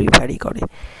প্রপোর্শনালি ভ্যারি করে।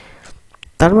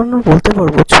 তার মানে বলতে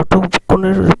পারবো ছোট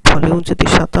কোণের ভলিউম যদি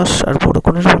 27 আর বড়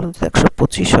কোণের ভলিউম যদি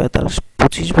 125 হয়, তাহলে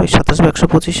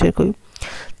 25/27/125 এর কিউব।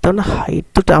 তার মানে হাইট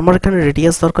দুটো, আমার এখানে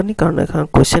রেডিয়াস দরকার নেই কারণ এখানে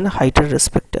কোশ্চেনে হাইটের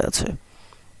রেসপেক্টে আছে।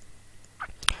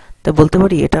 তাই বলতে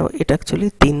পারি এটা অ্যাকচুয়ালি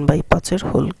 3/5 এর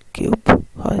হোল কিউব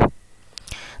হয়।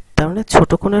 তার মানে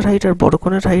ছোট কোণের হাইট আর বড়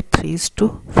কোণের হাইট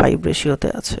 3:5 রেশিওতে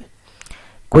আছে।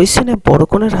 কোয়েশ্চেনে বড়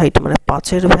কোণের হাইট মানে 5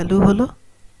 এর ভ্যালু হলো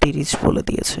 30 বলে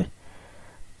দিয়েছে।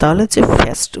 তাহলে যে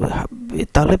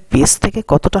তাহলে বেস থেকে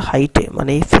কতটা হাইটে,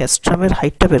 মানে এই ফ্যাস্ট্রামের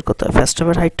হাইটটা বের করতে হবে।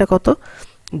 ফ্যাস্ট্রামের হাইটটা কত?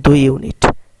 2 ইউনিট।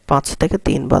 5 থেকে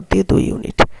 3 বাদ দিয়ে 2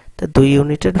 ইউনিট। তা 2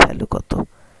 ইউনিটের ভ্যালু কত?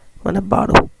 মানে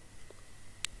 12।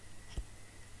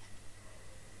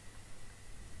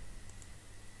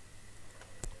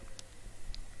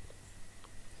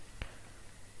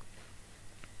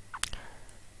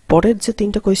 পরের যে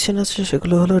 3টা কোয়েশ্চেন আছে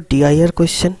সেগুলো হলো ডিআই এর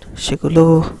কোয়েশ্চেন। সেগুলো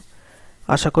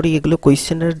আশা করি এগুলো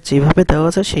কোয়েশ্চেনের যেভাবে দেওয়া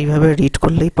আছে সেইভাবে রিড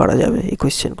করলেই পারা যাবে এই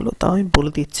কোয়েশ্চেনগুলো। তাও আমি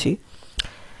বলে দিচ্ছি।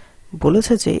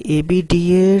 বলেছে যে এবিডি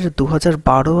এর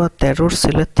 2012 আর 13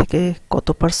 সেলের থেকে কত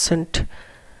percent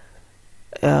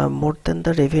more then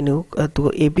the revenue.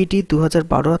 ABD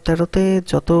 2012 আর 13তে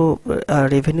যত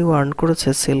রেভিনিউ আর্ন করেছে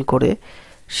সেল করে,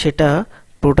 সেটা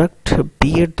প্রোডাক্ট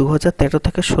বি এর 2013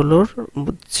 থেকে 16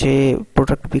 যে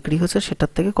প্রোডাক্ট বিক্রি হয়েছে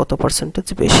সেটার থেকে কত পার্সেন্টেজ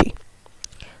বেশি।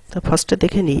 তা ফার্স্টে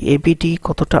দেখে নিই এবিডি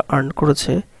কতটা আর্ন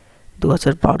করেছে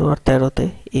 2012 আর 13তে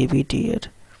এবিডি এর।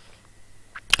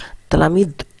 তাহলে আমি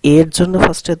এর জন্য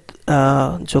ফার্স্টে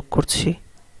যোগ করছি,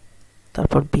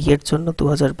 তারপর বি এর জন্য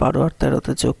 2012 আর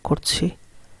 13তে যোগ করছি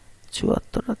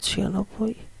 74 আর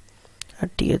 96, আর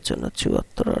ডি এর জন্য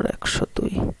 74 আর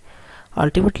 102।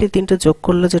 আলটিমেটলি তিনটে যোগ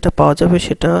করলে যেটা পাওয়া যাবে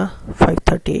সেটা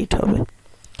 538 হবে।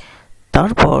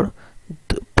 তারপর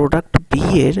প্রোডাক্ট বি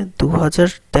এর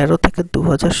 2013 থেকে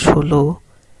 2016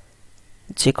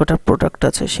 যে কটা প্রোডাক্ট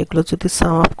আছে সেগুলো যদি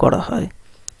সাম আপ করা হয়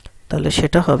তাহলে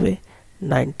সেটা হবে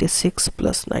 96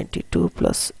 প্লাস 92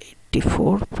 প্লাস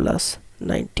 84 প্লাস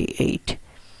 98।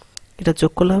 এটা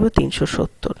যোগ করলে হবে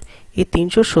 370। এই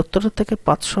 370 থেকে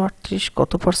 538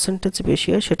 কত পার্সেন্টেজ বেশি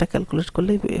হয় সেটা ক্যালকুলেট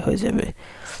করলেই হয়ে যাবে।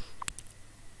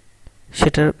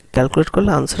 সেটা ক্যালকুলেট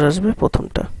করলে আনসার আসবে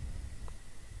প্রথমটা।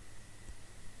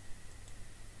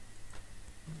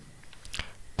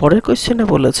 পরের কোয়েশ্চেনে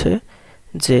বলেছে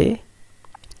যে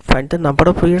find the number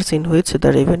of years in which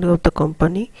the revenue of the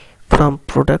company from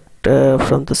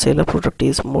the sale of product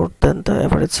is more than the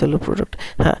average sale of product।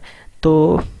 হ্যাঁ, তো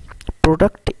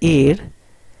প্রোডাক্ট এর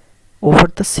ওভার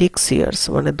দ্য 6 ইয়ার্স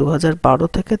মানে 2012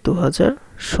 থেকে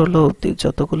 2016 অবধি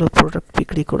যতগুলো প্রোডাক্ট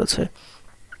বিক্রি করেছে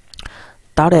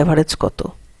তার অ্যাভারেজ কত।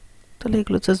 তাহলে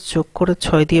এগুলো জাস্ট যোগ করে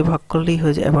 6 দিয়ে ভাগ করলেই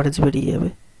হয়ে যায়, অ্যাভারেজ বেরিয়ে যাবে।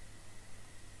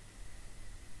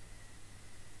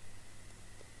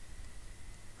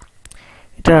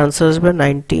 এটার আনসার আসবে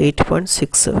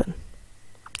 98.67।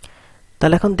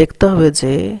 তাহলে এখন দেখতে হবে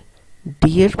যে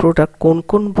ডি এর প্রোডাক্ট কোন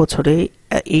কোন বছরে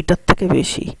এইটার থেকে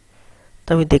বেশি।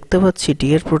 আমি দেখতে পাচ্ছি ডি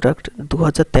এর প্রোডাক্ট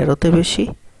 2013-তে বেশি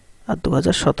আর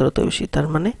 2017-তে বেশি, তার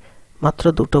মানে মাত্র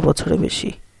 2 বছরে বেশি।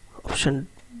 অপশন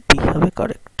বি হবে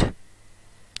কারেক্ট।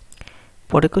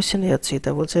 পরে কোশ্চেনে যাচ্ছি, তা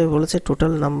বলেছে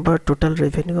total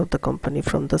revenue of the company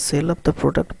from the sell of the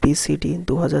product BCD in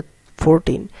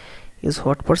 2014 is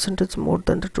what percentage more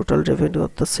than the total revenue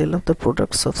of the sale of the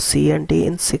products of C&D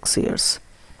in 6 years?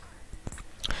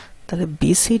 তাহলে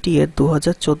BCD এর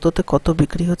 2014-তে কত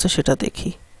বিক্রি হচ্ছে সেটা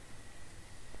দেখি।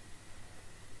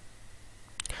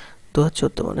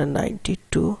 2014 মানে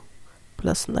 92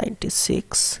 plus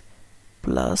 96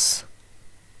 plus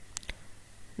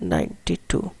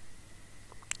 92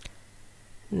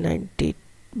 90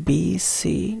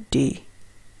 BCD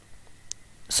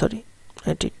sorry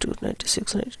 92 96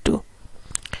 92,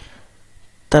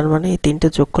 তার মানে এই তিনটে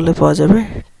যোগ করলে পাওয়া যাবে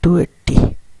 280।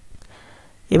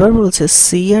 এবার বলছে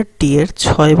সি আর ডি এর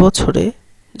 6 বছরে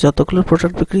যতগুলো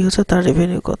প্রোডাক্ট বিক্রি হচ্ছে তার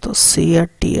রেভিনিউ কত। সি আর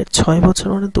ডি এর 6 বছর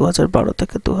মানে 2012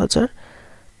 থেকে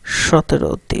 2017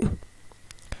 অবধি।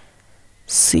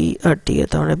 সি আর ডি এর,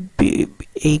 তার মানে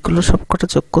এইগুলো সবকটা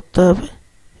যোগ করতে হবে,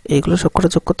 এইগুলো সবকটা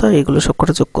যোগ করতে হবে, এইগুলো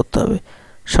সবকটা যোগ করতে হবে।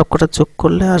 সবকটা যোগ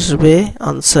করলে আসবে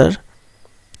আনসার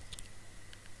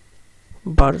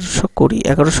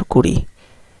 1120।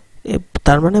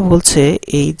 তার মানে বলছে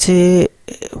এই যে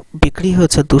বিক্রি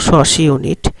হয়েছে 280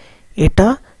 ইউনিট, এটা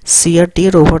সিআরডি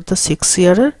এর ওভার দ্য 6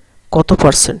 ইয়ারের কত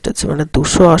পার্সেন্টেজ, মানে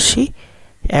 280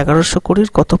 1120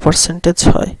 কত পার্সেন্টেজ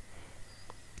হয়।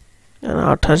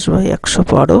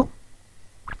 28/112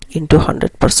 ইন্টু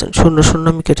 100%, 00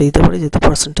 আমি কেটে দিতে পারি যেহেতু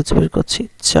পার্সেন্টেজ বের করছি।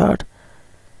 4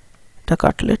 এটা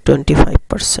কাটলে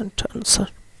 25% আনসার।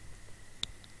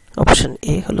 অপশন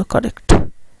এ হলো কারেক্ট।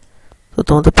 তো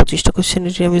তোমাদের 25টা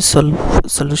কোশ্চেনেরই আমি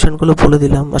সলিউশনগুলো বলে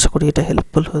দিলাম, আশা করি এটা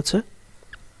হেল্পফুল হয়েছে।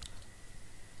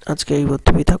 আজকে এই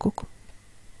পর্যন্তই থাকুক।